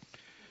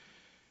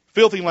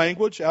 Filthy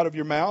language out of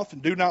your mouth,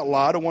 and do not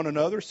lie to one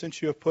another,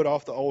 since you have put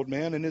off the old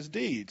man and his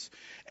deeds.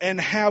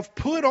 And have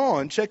put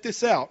on, check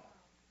this out,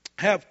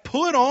 have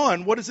put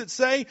on, what does it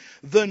say?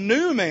 The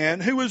new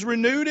man who is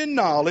renewed in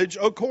knowledge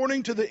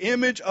according to the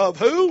image of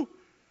who?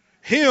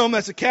 Him,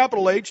 that's a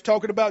capital H,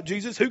 talking about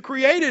Jesus, who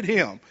created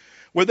him.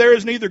 Where there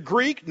is neither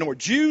Greek nor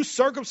Jew,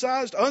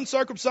 circumcised,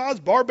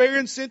 uncircumcised,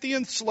 barbarian,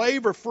 Scythian,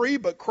 slave or free,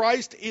 but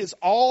Christ is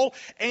all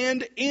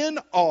and in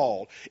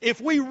all. If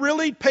we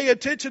really pay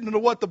attention to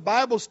what the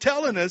Bible's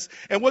telling us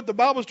and what the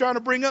Bible's trying to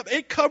bring up,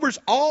 it covers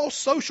all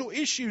social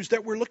issues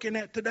that we're looking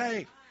at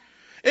today.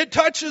 It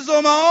touches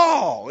them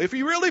all. If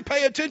you really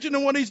pay attention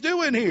to what he's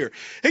doing here.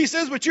 He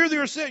says, but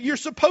you're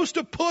supposed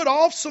to put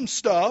off some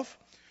stuff,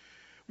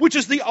 which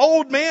is the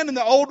old man and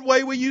the old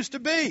way we used to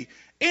be.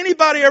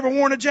 Anybody ever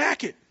worn a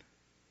jacket?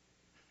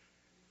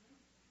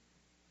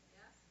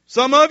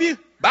 Some of you?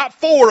 About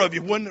 4 of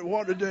you wouldn't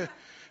want to do.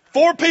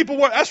 4 people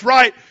were, that's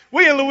right.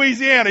 We in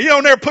Louisiana. You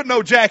don't ever put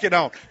no jacket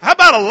on. How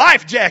about a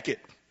life jacket?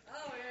 Oh,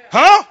 yeah.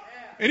 Huh?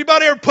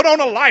 Anybody ever put on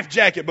a life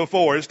jacket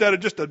before instead of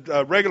just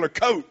a regular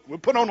coat? We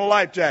put on a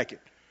life jacket.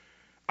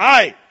 All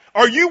right.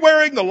 Are you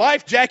wearing the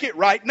life jacket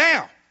right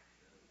now?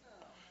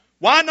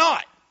 Why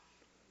not?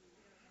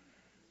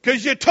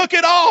 Because you took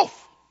it off.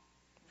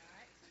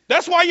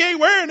 That's why you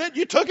ain't wearing it.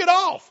 You took it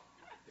off.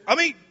 I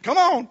mean, come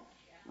on.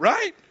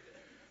 Right?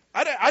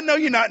 I know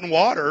you're not in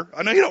water.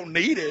 I know you don't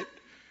need it.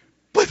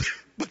 But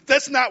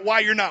that's not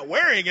why you're not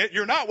wearing it.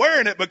 You're not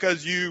wearing it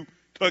because you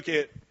took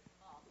it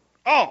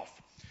off.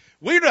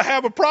 We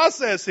have a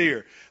process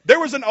here. There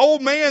was an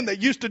old man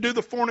that used to do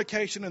the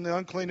fornication and the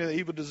unclean and the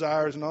evil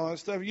desires and all that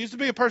stuff. He used to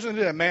be a person that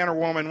did, a man or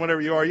woman,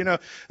 whatever you are,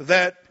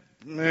 that,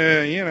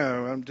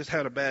 I just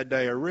had a bad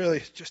day, or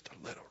really just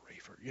a little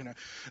reefer,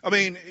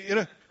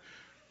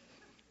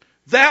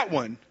 that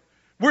one.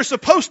 We're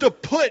supposed to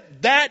put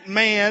that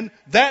man,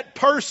 that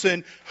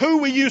person,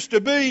 who we used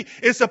to be,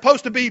 is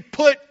supposed to be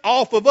put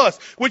off of us,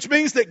 which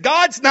means that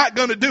God's not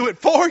going to do it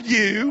for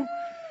you.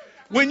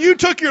 When you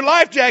took your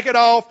life jacket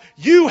off,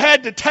 you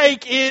had to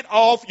take it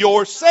off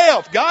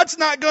yourself. God's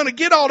not going to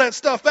get all that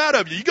stuff out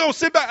of you. You're going to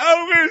sit back,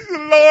 oh,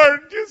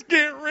 Lord, just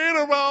get rid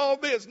of all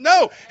this.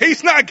 No,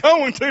 He's not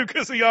going to,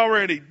 because He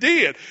already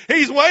did.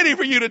 He's waiting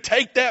for you to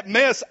take that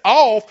mess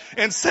off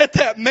and set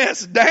that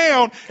mess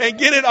down and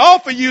get it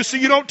off of you so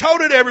you don't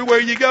tote it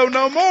everywhere you go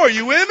no more.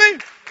 You with me?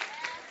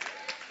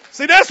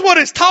 See, that's what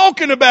it's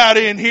talking about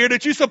in here,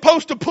 that you're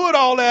supposed to put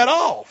all that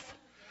off.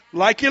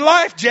 Like your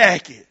life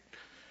jacket.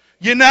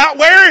 You're not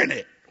wearing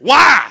it.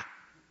 Why?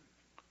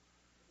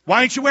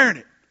 Why ain't you wearing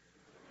it?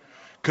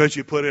 Because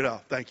you put it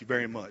off. Thank you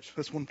very much.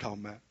 That's what I'm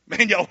talking about.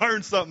 Man, y'all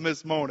learned something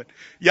this morning.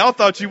 Y'all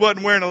thought you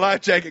wasn't wearing a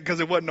life jacket because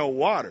there wasn't no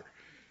water.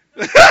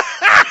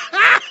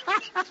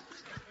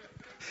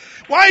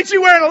 Why ain't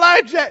you wearing a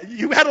life jacket?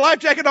 You had a life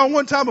jacket on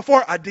one time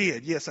before? I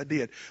did. Yes, I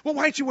did. Well,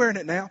 why ain't you wearing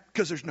it now?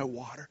 Because there's no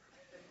water.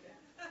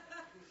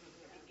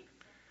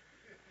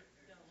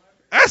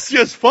 That's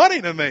just funny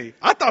to me.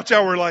 I thought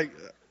y'all were like...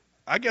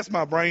 I guess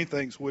my brain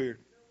thinks weird.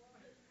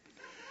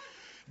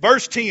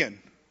 Verse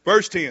 10,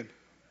 because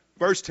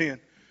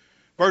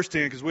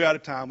we're out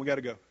of time. We got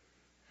to go.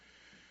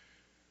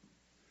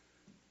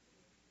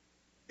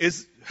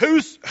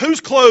 Who's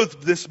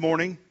clothed this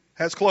morning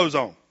has clothes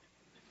on?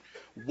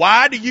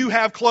 Why do you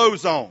have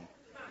clothes on?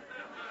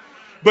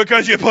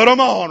 Because you put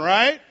them on,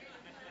 right?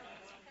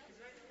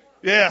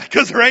 Yeah,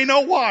 because there ain't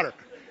no water.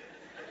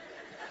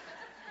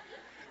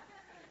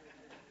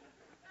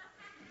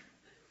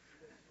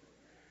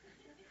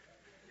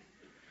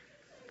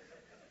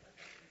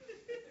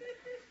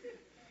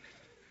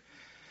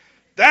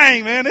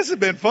 Dang, man, this has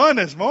been fun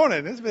this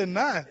morning. It's been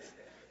nice.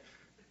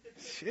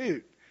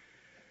 Shoot.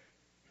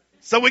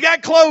 So we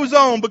got clothes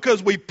on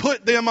because we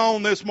put them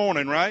on this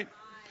morning, right?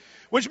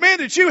 Which meant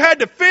that you had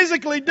to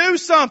physically do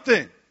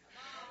something.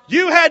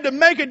 You had to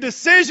make a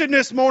decision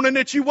this morning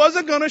that you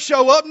wasn't going to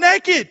show up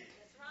naked.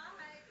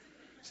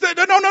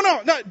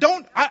 No,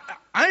 don't.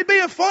 I ain't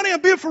being funny.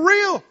 I'm being for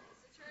real.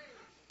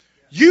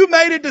 You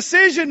made a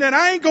decision that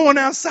I ain't going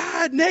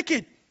outside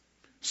naked.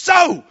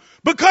 So,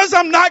 because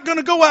I'm not going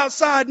to go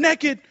outside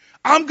naked,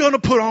 I'm going to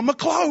put on my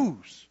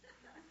clothes.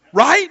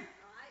 Right?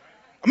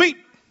 I mean,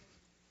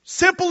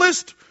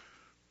 simplest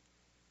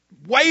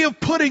way of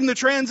putting the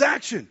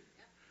transaction.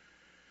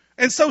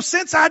 And so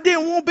since I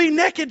didn't want to be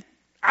naked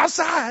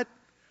outside,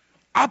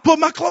 I put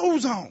my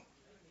clothes on.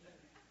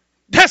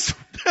 That's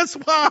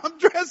why I'm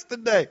dressed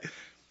today.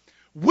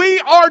 We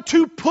are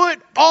to put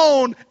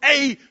on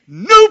a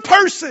new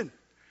person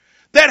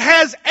that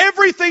has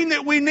everything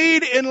that we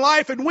need in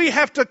life, and we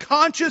have to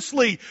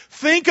consciously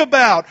think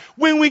about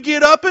when we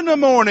get up in the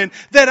morning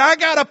that I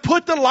got to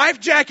put the life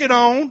jacket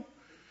on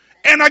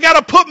and I got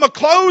to put my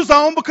clothes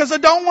on because I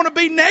don't want to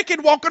be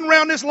naked walking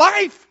around this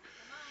life.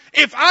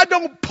 If I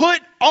don't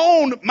put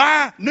on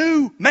my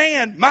new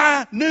man,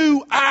 my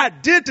new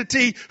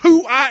identity,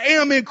 who I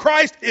am in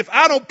Christ, if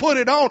I don't put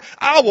it on,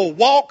 I will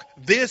walk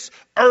this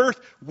earth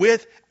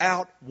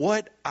without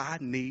what I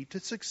need to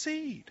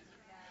succeed.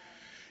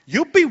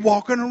 You'll be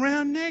walking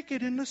around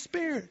naked in the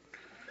spirit.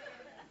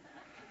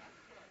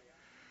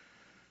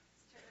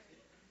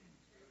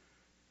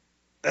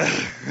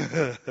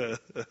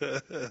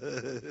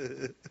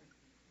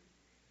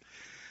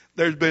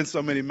 There's been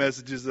so many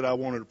messages that I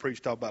wanted to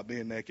preach talk about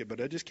being naked,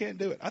 but I just can't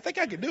do it. I think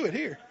I could do it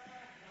here.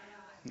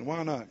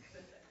 Why not?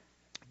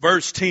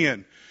 Verse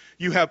 10.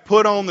 You have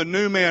put on the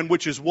new man,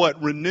 which is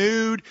what?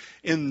 Renewed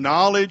in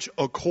knowledge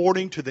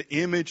according to the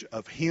image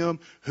of him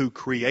who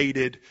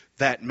created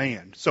that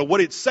man. So what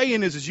it's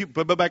saying is you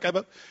back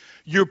up.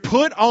 You're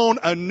put on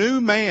a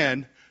new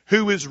man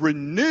who is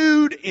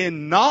renewed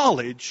in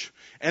knowledge.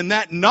 And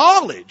that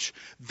knowledge,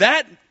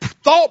 that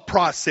thought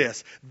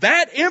process,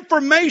 that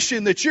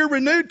information that you're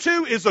renewed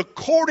to is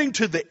according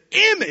to the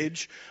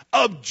image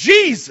of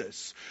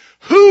Jesus,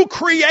 who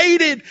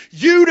created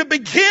you to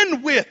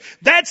begin with.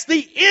 That's the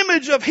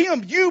image of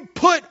him. You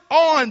put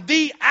on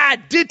the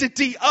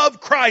identity of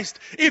Christ.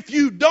 If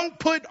you don't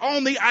put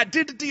on the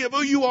identity of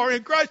who you are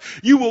in Christ,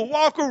 you will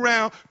walk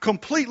around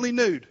completely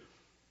nude,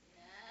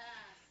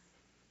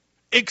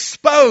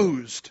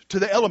 exposed to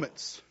the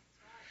elements.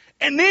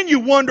 And then you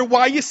wonder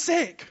why you're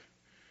sick.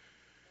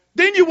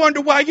 Then you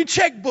wonder why your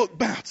checkbook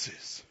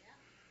bounces.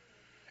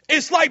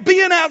 It's like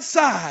being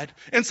outside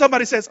and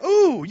somebody says,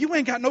 "Ooh, you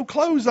ain't got no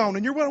clothes on."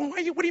 And you're wondering,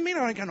 what do you mean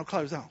I ain't got no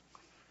clothes on?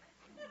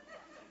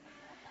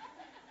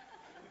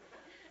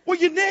 Well,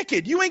 you're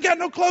naked. You ain't got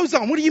no clothes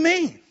on. What do you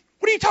mean?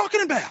 What are you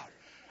talking about?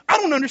 I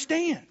don't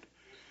understand.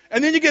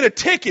 And then you get a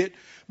ticket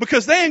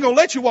because they ain't going to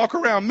let you walk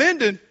around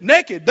Minden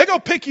naked. They're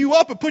going to pick you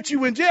up and put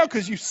you in jail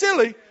because you're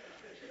silly.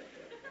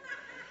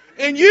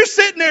 And you're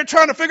sitting there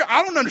trying to figure,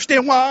 I don't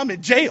understand why I'm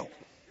in jail.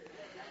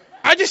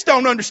 I just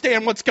don't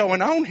understand what's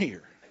going on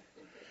here.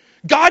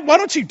 God, why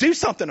don't you do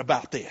something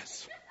about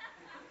this?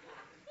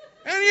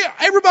 And yeah,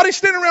 everybody's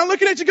standing around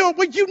looking at you going,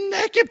 well, you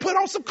naked, put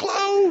on some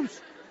clothes.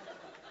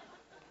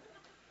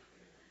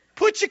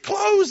 Put your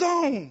clothes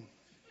on.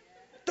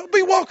 Don't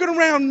be walking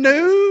around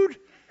nude.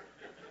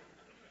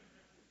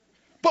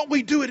 But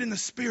we do it in the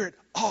spirit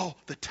all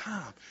the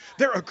time.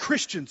 There are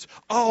Christians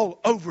all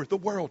over the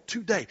world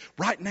today,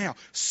 right now,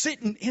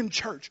 sitting in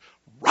church,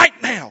 right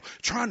now,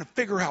 trying to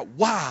figure out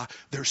why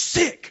they're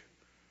sick.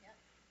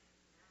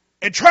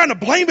 And trying to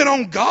blame it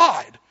on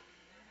God,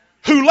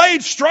 who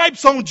laid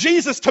stripes on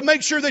Jesus to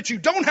make sure that you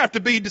don't have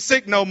to be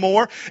sick no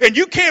more. And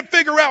you can't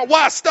figure out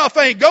why stuff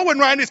ain't going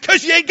right. It's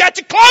because you ain't got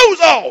your clothes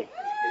on.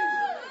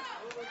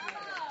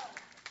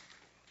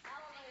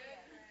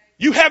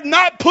 You have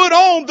not put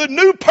on the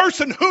new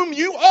person whom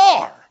you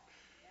are.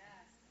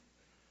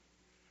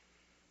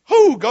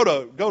 Who go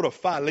to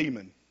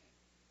Philemon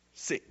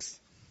 6.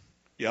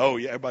 Yeah, oh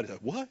yeah, everybody says,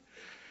 what?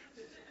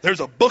 There's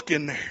a book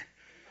in there.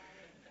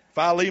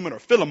 Philemon or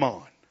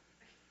Philemon.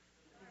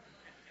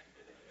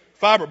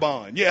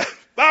 Fiberbond, yeah.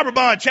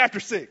 Fiberbond chapter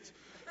 6.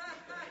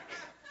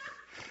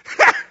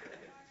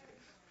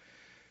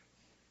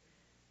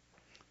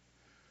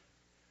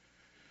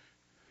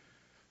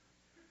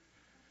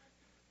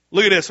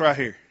 Look at this right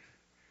here.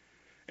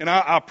 And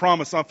I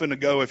promise I'm finna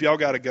go. If y'all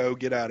got to go,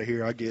 get out of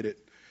here. I get it.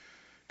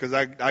 Because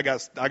I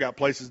got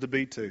places to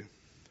be too.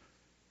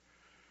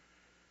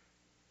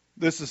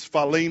 This is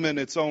Philemon.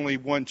 It's only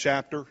one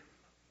chapter.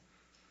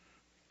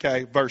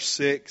 Okay, verse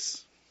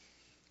 6.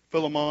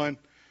 Philemon,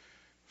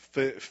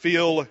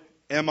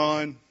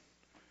 Philemon,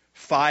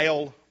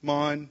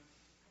 Philemon,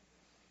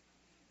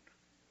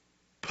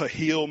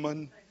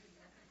 Pahilman,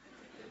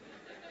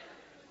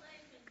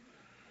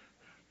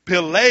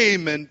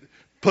 Pilaman,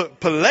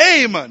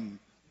 Pilaman,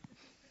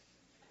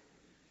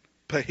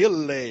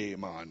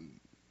 Pahilaman.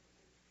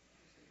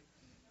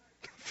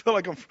 I feel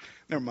like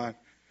never mind.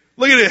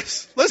 Look at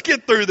this. Let's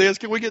get through this.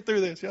 Can we get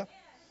through this? Yeah.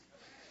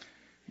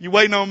 You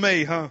waiting on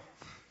me, huh?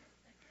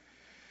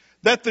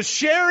 That the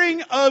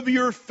sharing of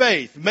your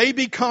faith may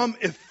become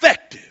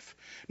effective.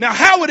 Now,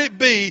 how would it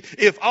be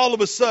if all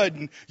of a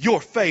sudden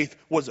your faith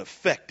was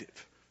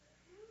effective?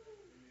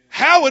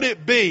 How would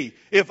it be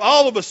if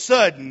all of a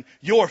sudden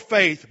your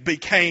faith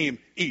became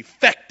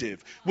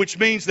effective, which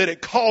means that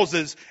it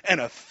causes an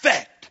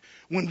effect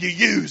when you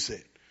use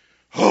it?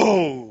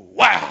 Oh,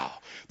 wow.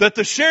 That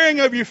the sharing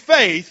of your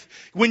faith,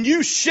 when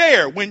you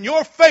share, when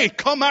your faith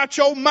come out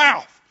your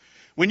mouth,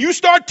 When you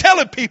start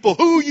telling people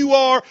who you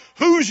are,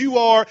 whose you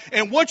are,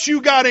 and what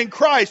you got in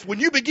Christ, when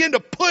you begin to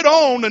put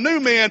on the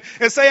new man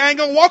and say, I ain't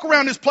going to walk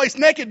around this place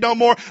naked no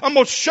more. I'm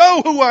going to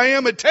show who I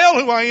am and tell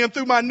who I am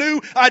through my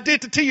new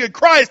identity in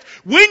Christ.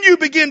 When you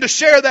begin to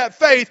share that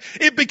faith,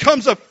 it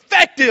becomes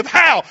effective.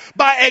 How?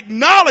 By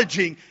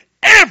acknowledging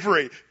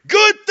every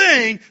good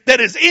thing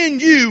that is in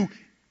you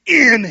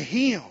in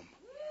Him.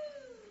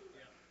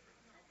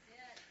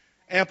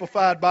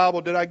 Amplified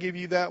Bible, did I give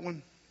you that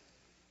one?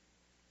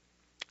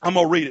 I'm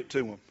going to read it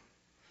to them.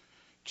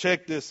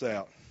 Check this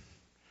out.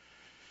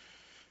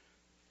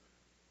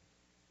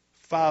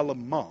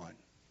 Philemon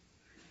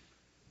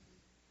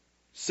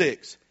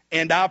 6.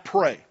 And I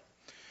pray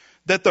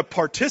that the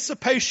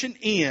participation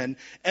in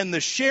and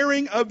the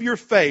sharing of your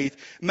faith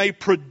may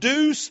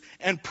produce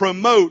and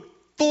promote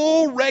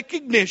full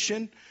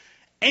recognition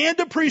and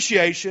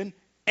appreciation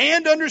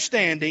and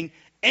understanding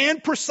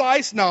and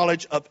precise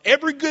knowledge of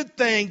every good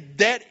thing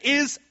that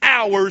is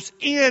ours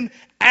in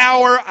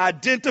our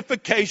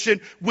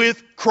identification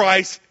with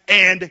Christ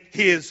and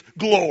His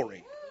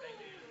glory.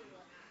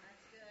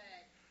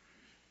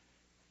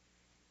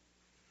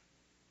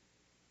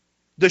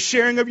 The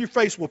sharing of your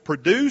faith will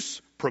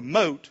produce,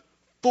 promote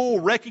full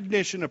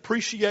recognition,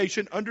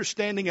 appreciation,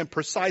 understanding, and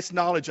precise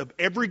knowledge of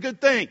every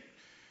good thing.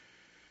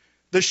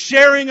 The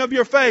sharing of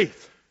your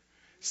faith.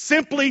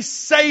 Simply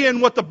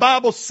saying what the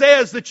Bible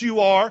says that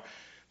you are.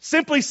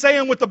 Simply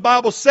saying what the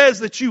Bible says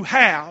that you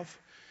have.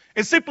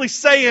 And simply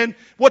saying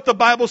what the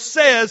Bible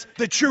says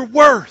that you're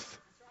worth.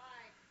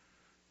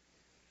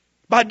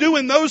 By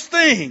doing those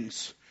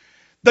things,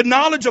 the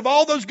knowledge of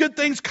all those good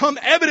things come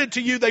evident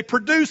to you. They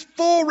produce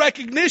full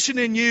recognition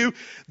in you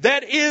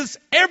that is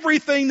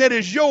everything that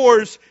is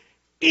yours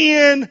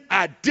in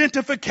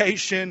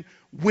identification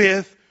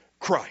with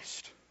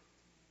Christ.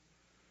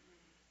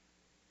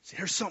 See,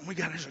 there's something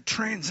there's a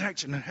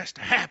transaction that has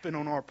to happen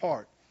on our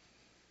part.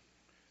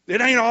 It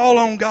ain't all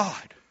on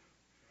God.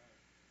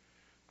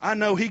 I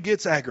know He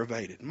gets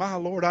aggravated. My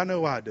Lord, I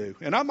know I do.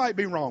 And I might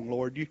be wrong,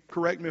 Lord. You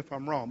correct me if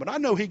I'm wrong. But I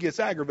know He gets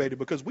aggravated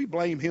because we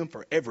blame Him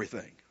for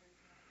everything.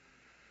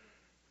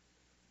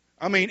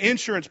 I mean,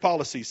 insurance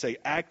policies say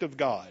act of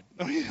God.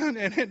 And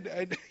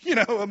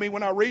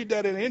when I read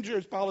that in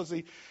insurance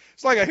policy,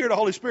 it's like I hear the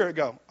Holy Spirit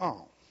go,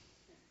 oh.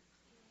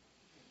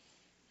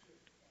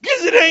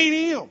 Because it ain't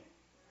Him.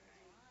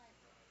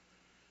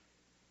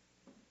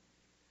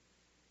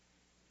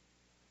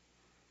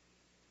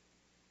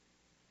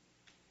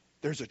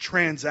 There's a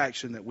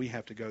transaction that we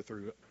have to go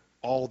through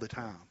all the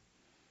time.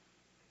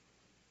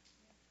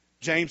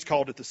 James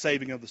called it the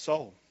saving of the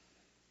soul.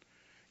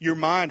 Your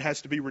mind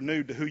has to be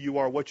renewed to who you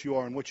are,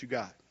 and what you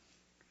got.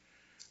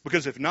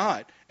 Because if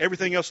not,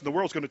 everything else in the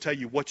world is going to tell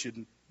you what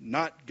you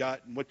not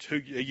got, and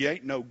you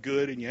ain't no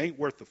good, and you ain't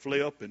worth the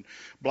flip, and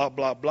blah,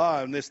 blah, blah,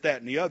 and this, that,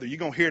 and the other. You're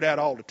going to hear that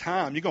all the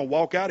time. You're going to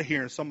walk out of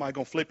here and somebody's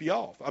going to flip you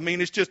off. I mean,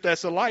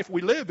 that's the life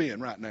we live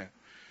in right now.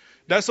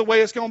 That's the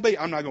way it's going to be.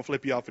 I'm not going to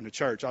flip you off in the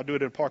church. I'll do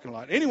it in a parking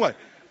lot. Anyway.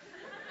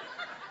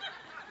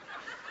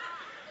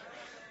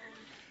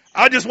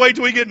 I'll just wait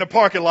till we get in the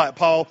parking lot,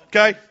 Paul.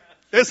 Okay?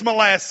 It's my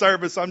last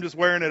service. I'm just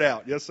wearing it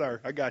out. Yes, sir.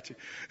 I got you.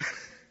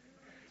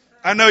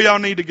 I know y'all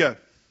need to go.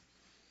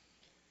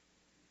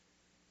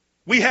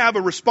 We have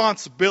a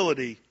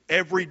responsibility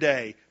every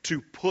day to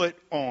put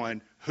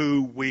on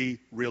who we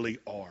really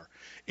are.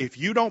 If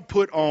you don't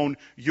put on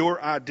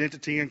your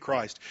identity in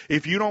Christ,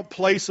 if you don't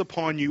place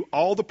upon you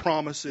all the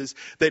promises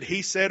that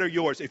He said are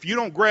yours, if you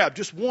don't grab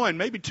just one,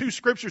 maybe two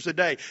scriptures a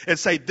day and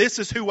say, this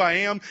is who I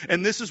am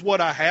and this is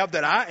what I have,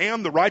 that I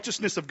am the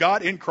righteousness of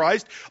God in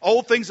Christ.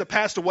 Old things have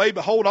passed away.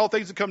 Behold, all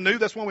things have come new.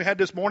 That's one we had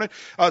this morning.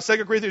 2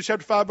 Corinthians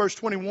chapter 5, verse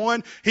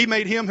 21. He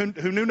made Him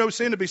who knew no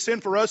sin to be sin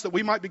for us, that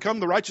we might become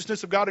the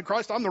righteousness of God in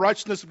Christ. I'm the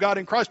righteousness of God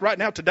in Christ right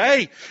now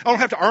today. I don't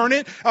have to earn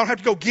it. I don't have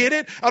to go get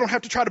it. I don't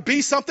have to try to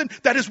be something.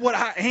 That is what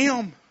I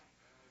am.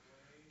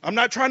 I'm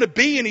not trying to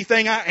be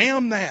anything. I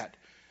am that.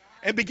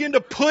 And begin to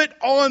put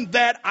on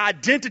that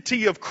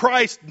identity of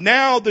Christ.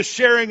 Now the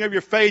sharing of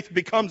your faith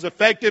becomes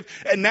effective.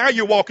 And now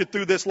you're walking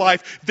through this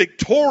life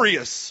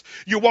victorious.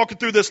 You're walking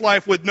through this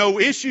life with no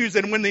issues.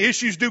 And when the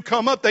issues do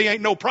come up, they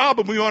ain't no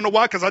problem. You want to know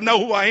why? Because I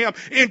know who I am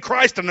in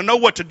Christ. And I know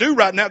what to do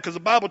right now. Because the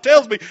Bible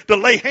tells me to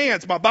lay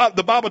hands.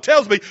 The Bible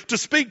tells me to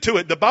speak to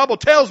it. The Bible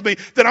tells me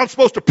that I'm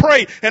supposed to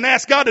pray and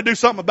ask God to do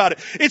something about it.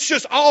 It's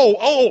just all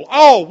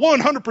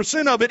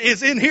 100% of it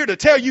is in here to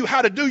tell you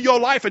how to do your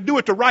life and do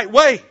it the right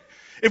way.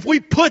 If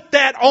we put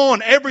that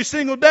on every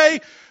single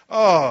day,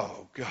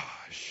 oh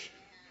gosh.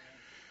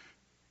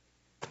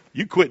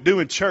 You quit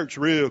doing church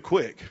real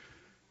quick.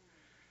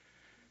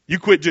 You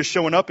quit just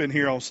showing up in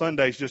here on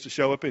Sundays just to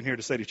show up in here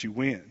to say that you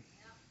win.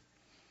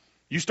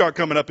 You start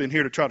coming up in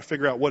here to try to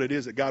figure out what it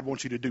is that God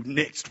wants you to do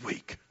next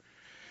week.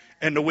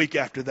 And the week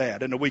after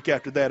that, and the week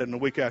after that, and the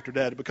week after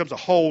that. It becomes a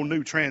whole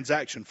new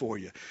transaction for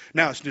you.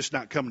 Now it's just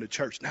not coming to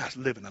church. Now it's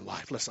living the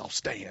life. Let's all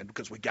stand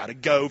because we got to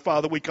go.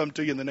 Father, we come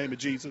to you in the name of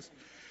Jesus.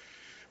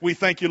 We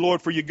thank you,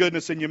 Lord, for your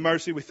goodness and your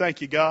mercy. We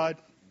thank you, God,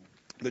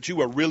 that you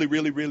are really,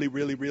 really, really,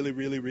 really, really,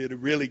 really, really,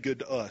 really good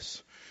to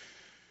us.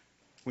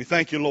 We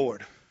thank you,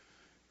 Lord,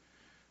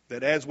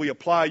 that as we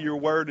apply your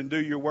word and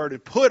do your word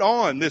and put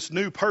on this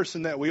new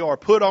person that we are,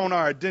 put on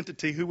our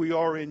identity, who we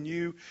are in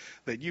you,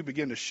 that you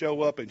begin to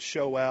show up and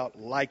show out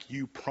like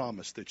you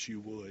promised that you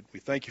would. We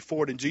thank you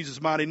for it in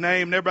Jesus' mighty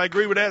name. And everybody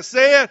agree with that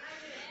said?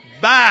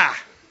 Bye.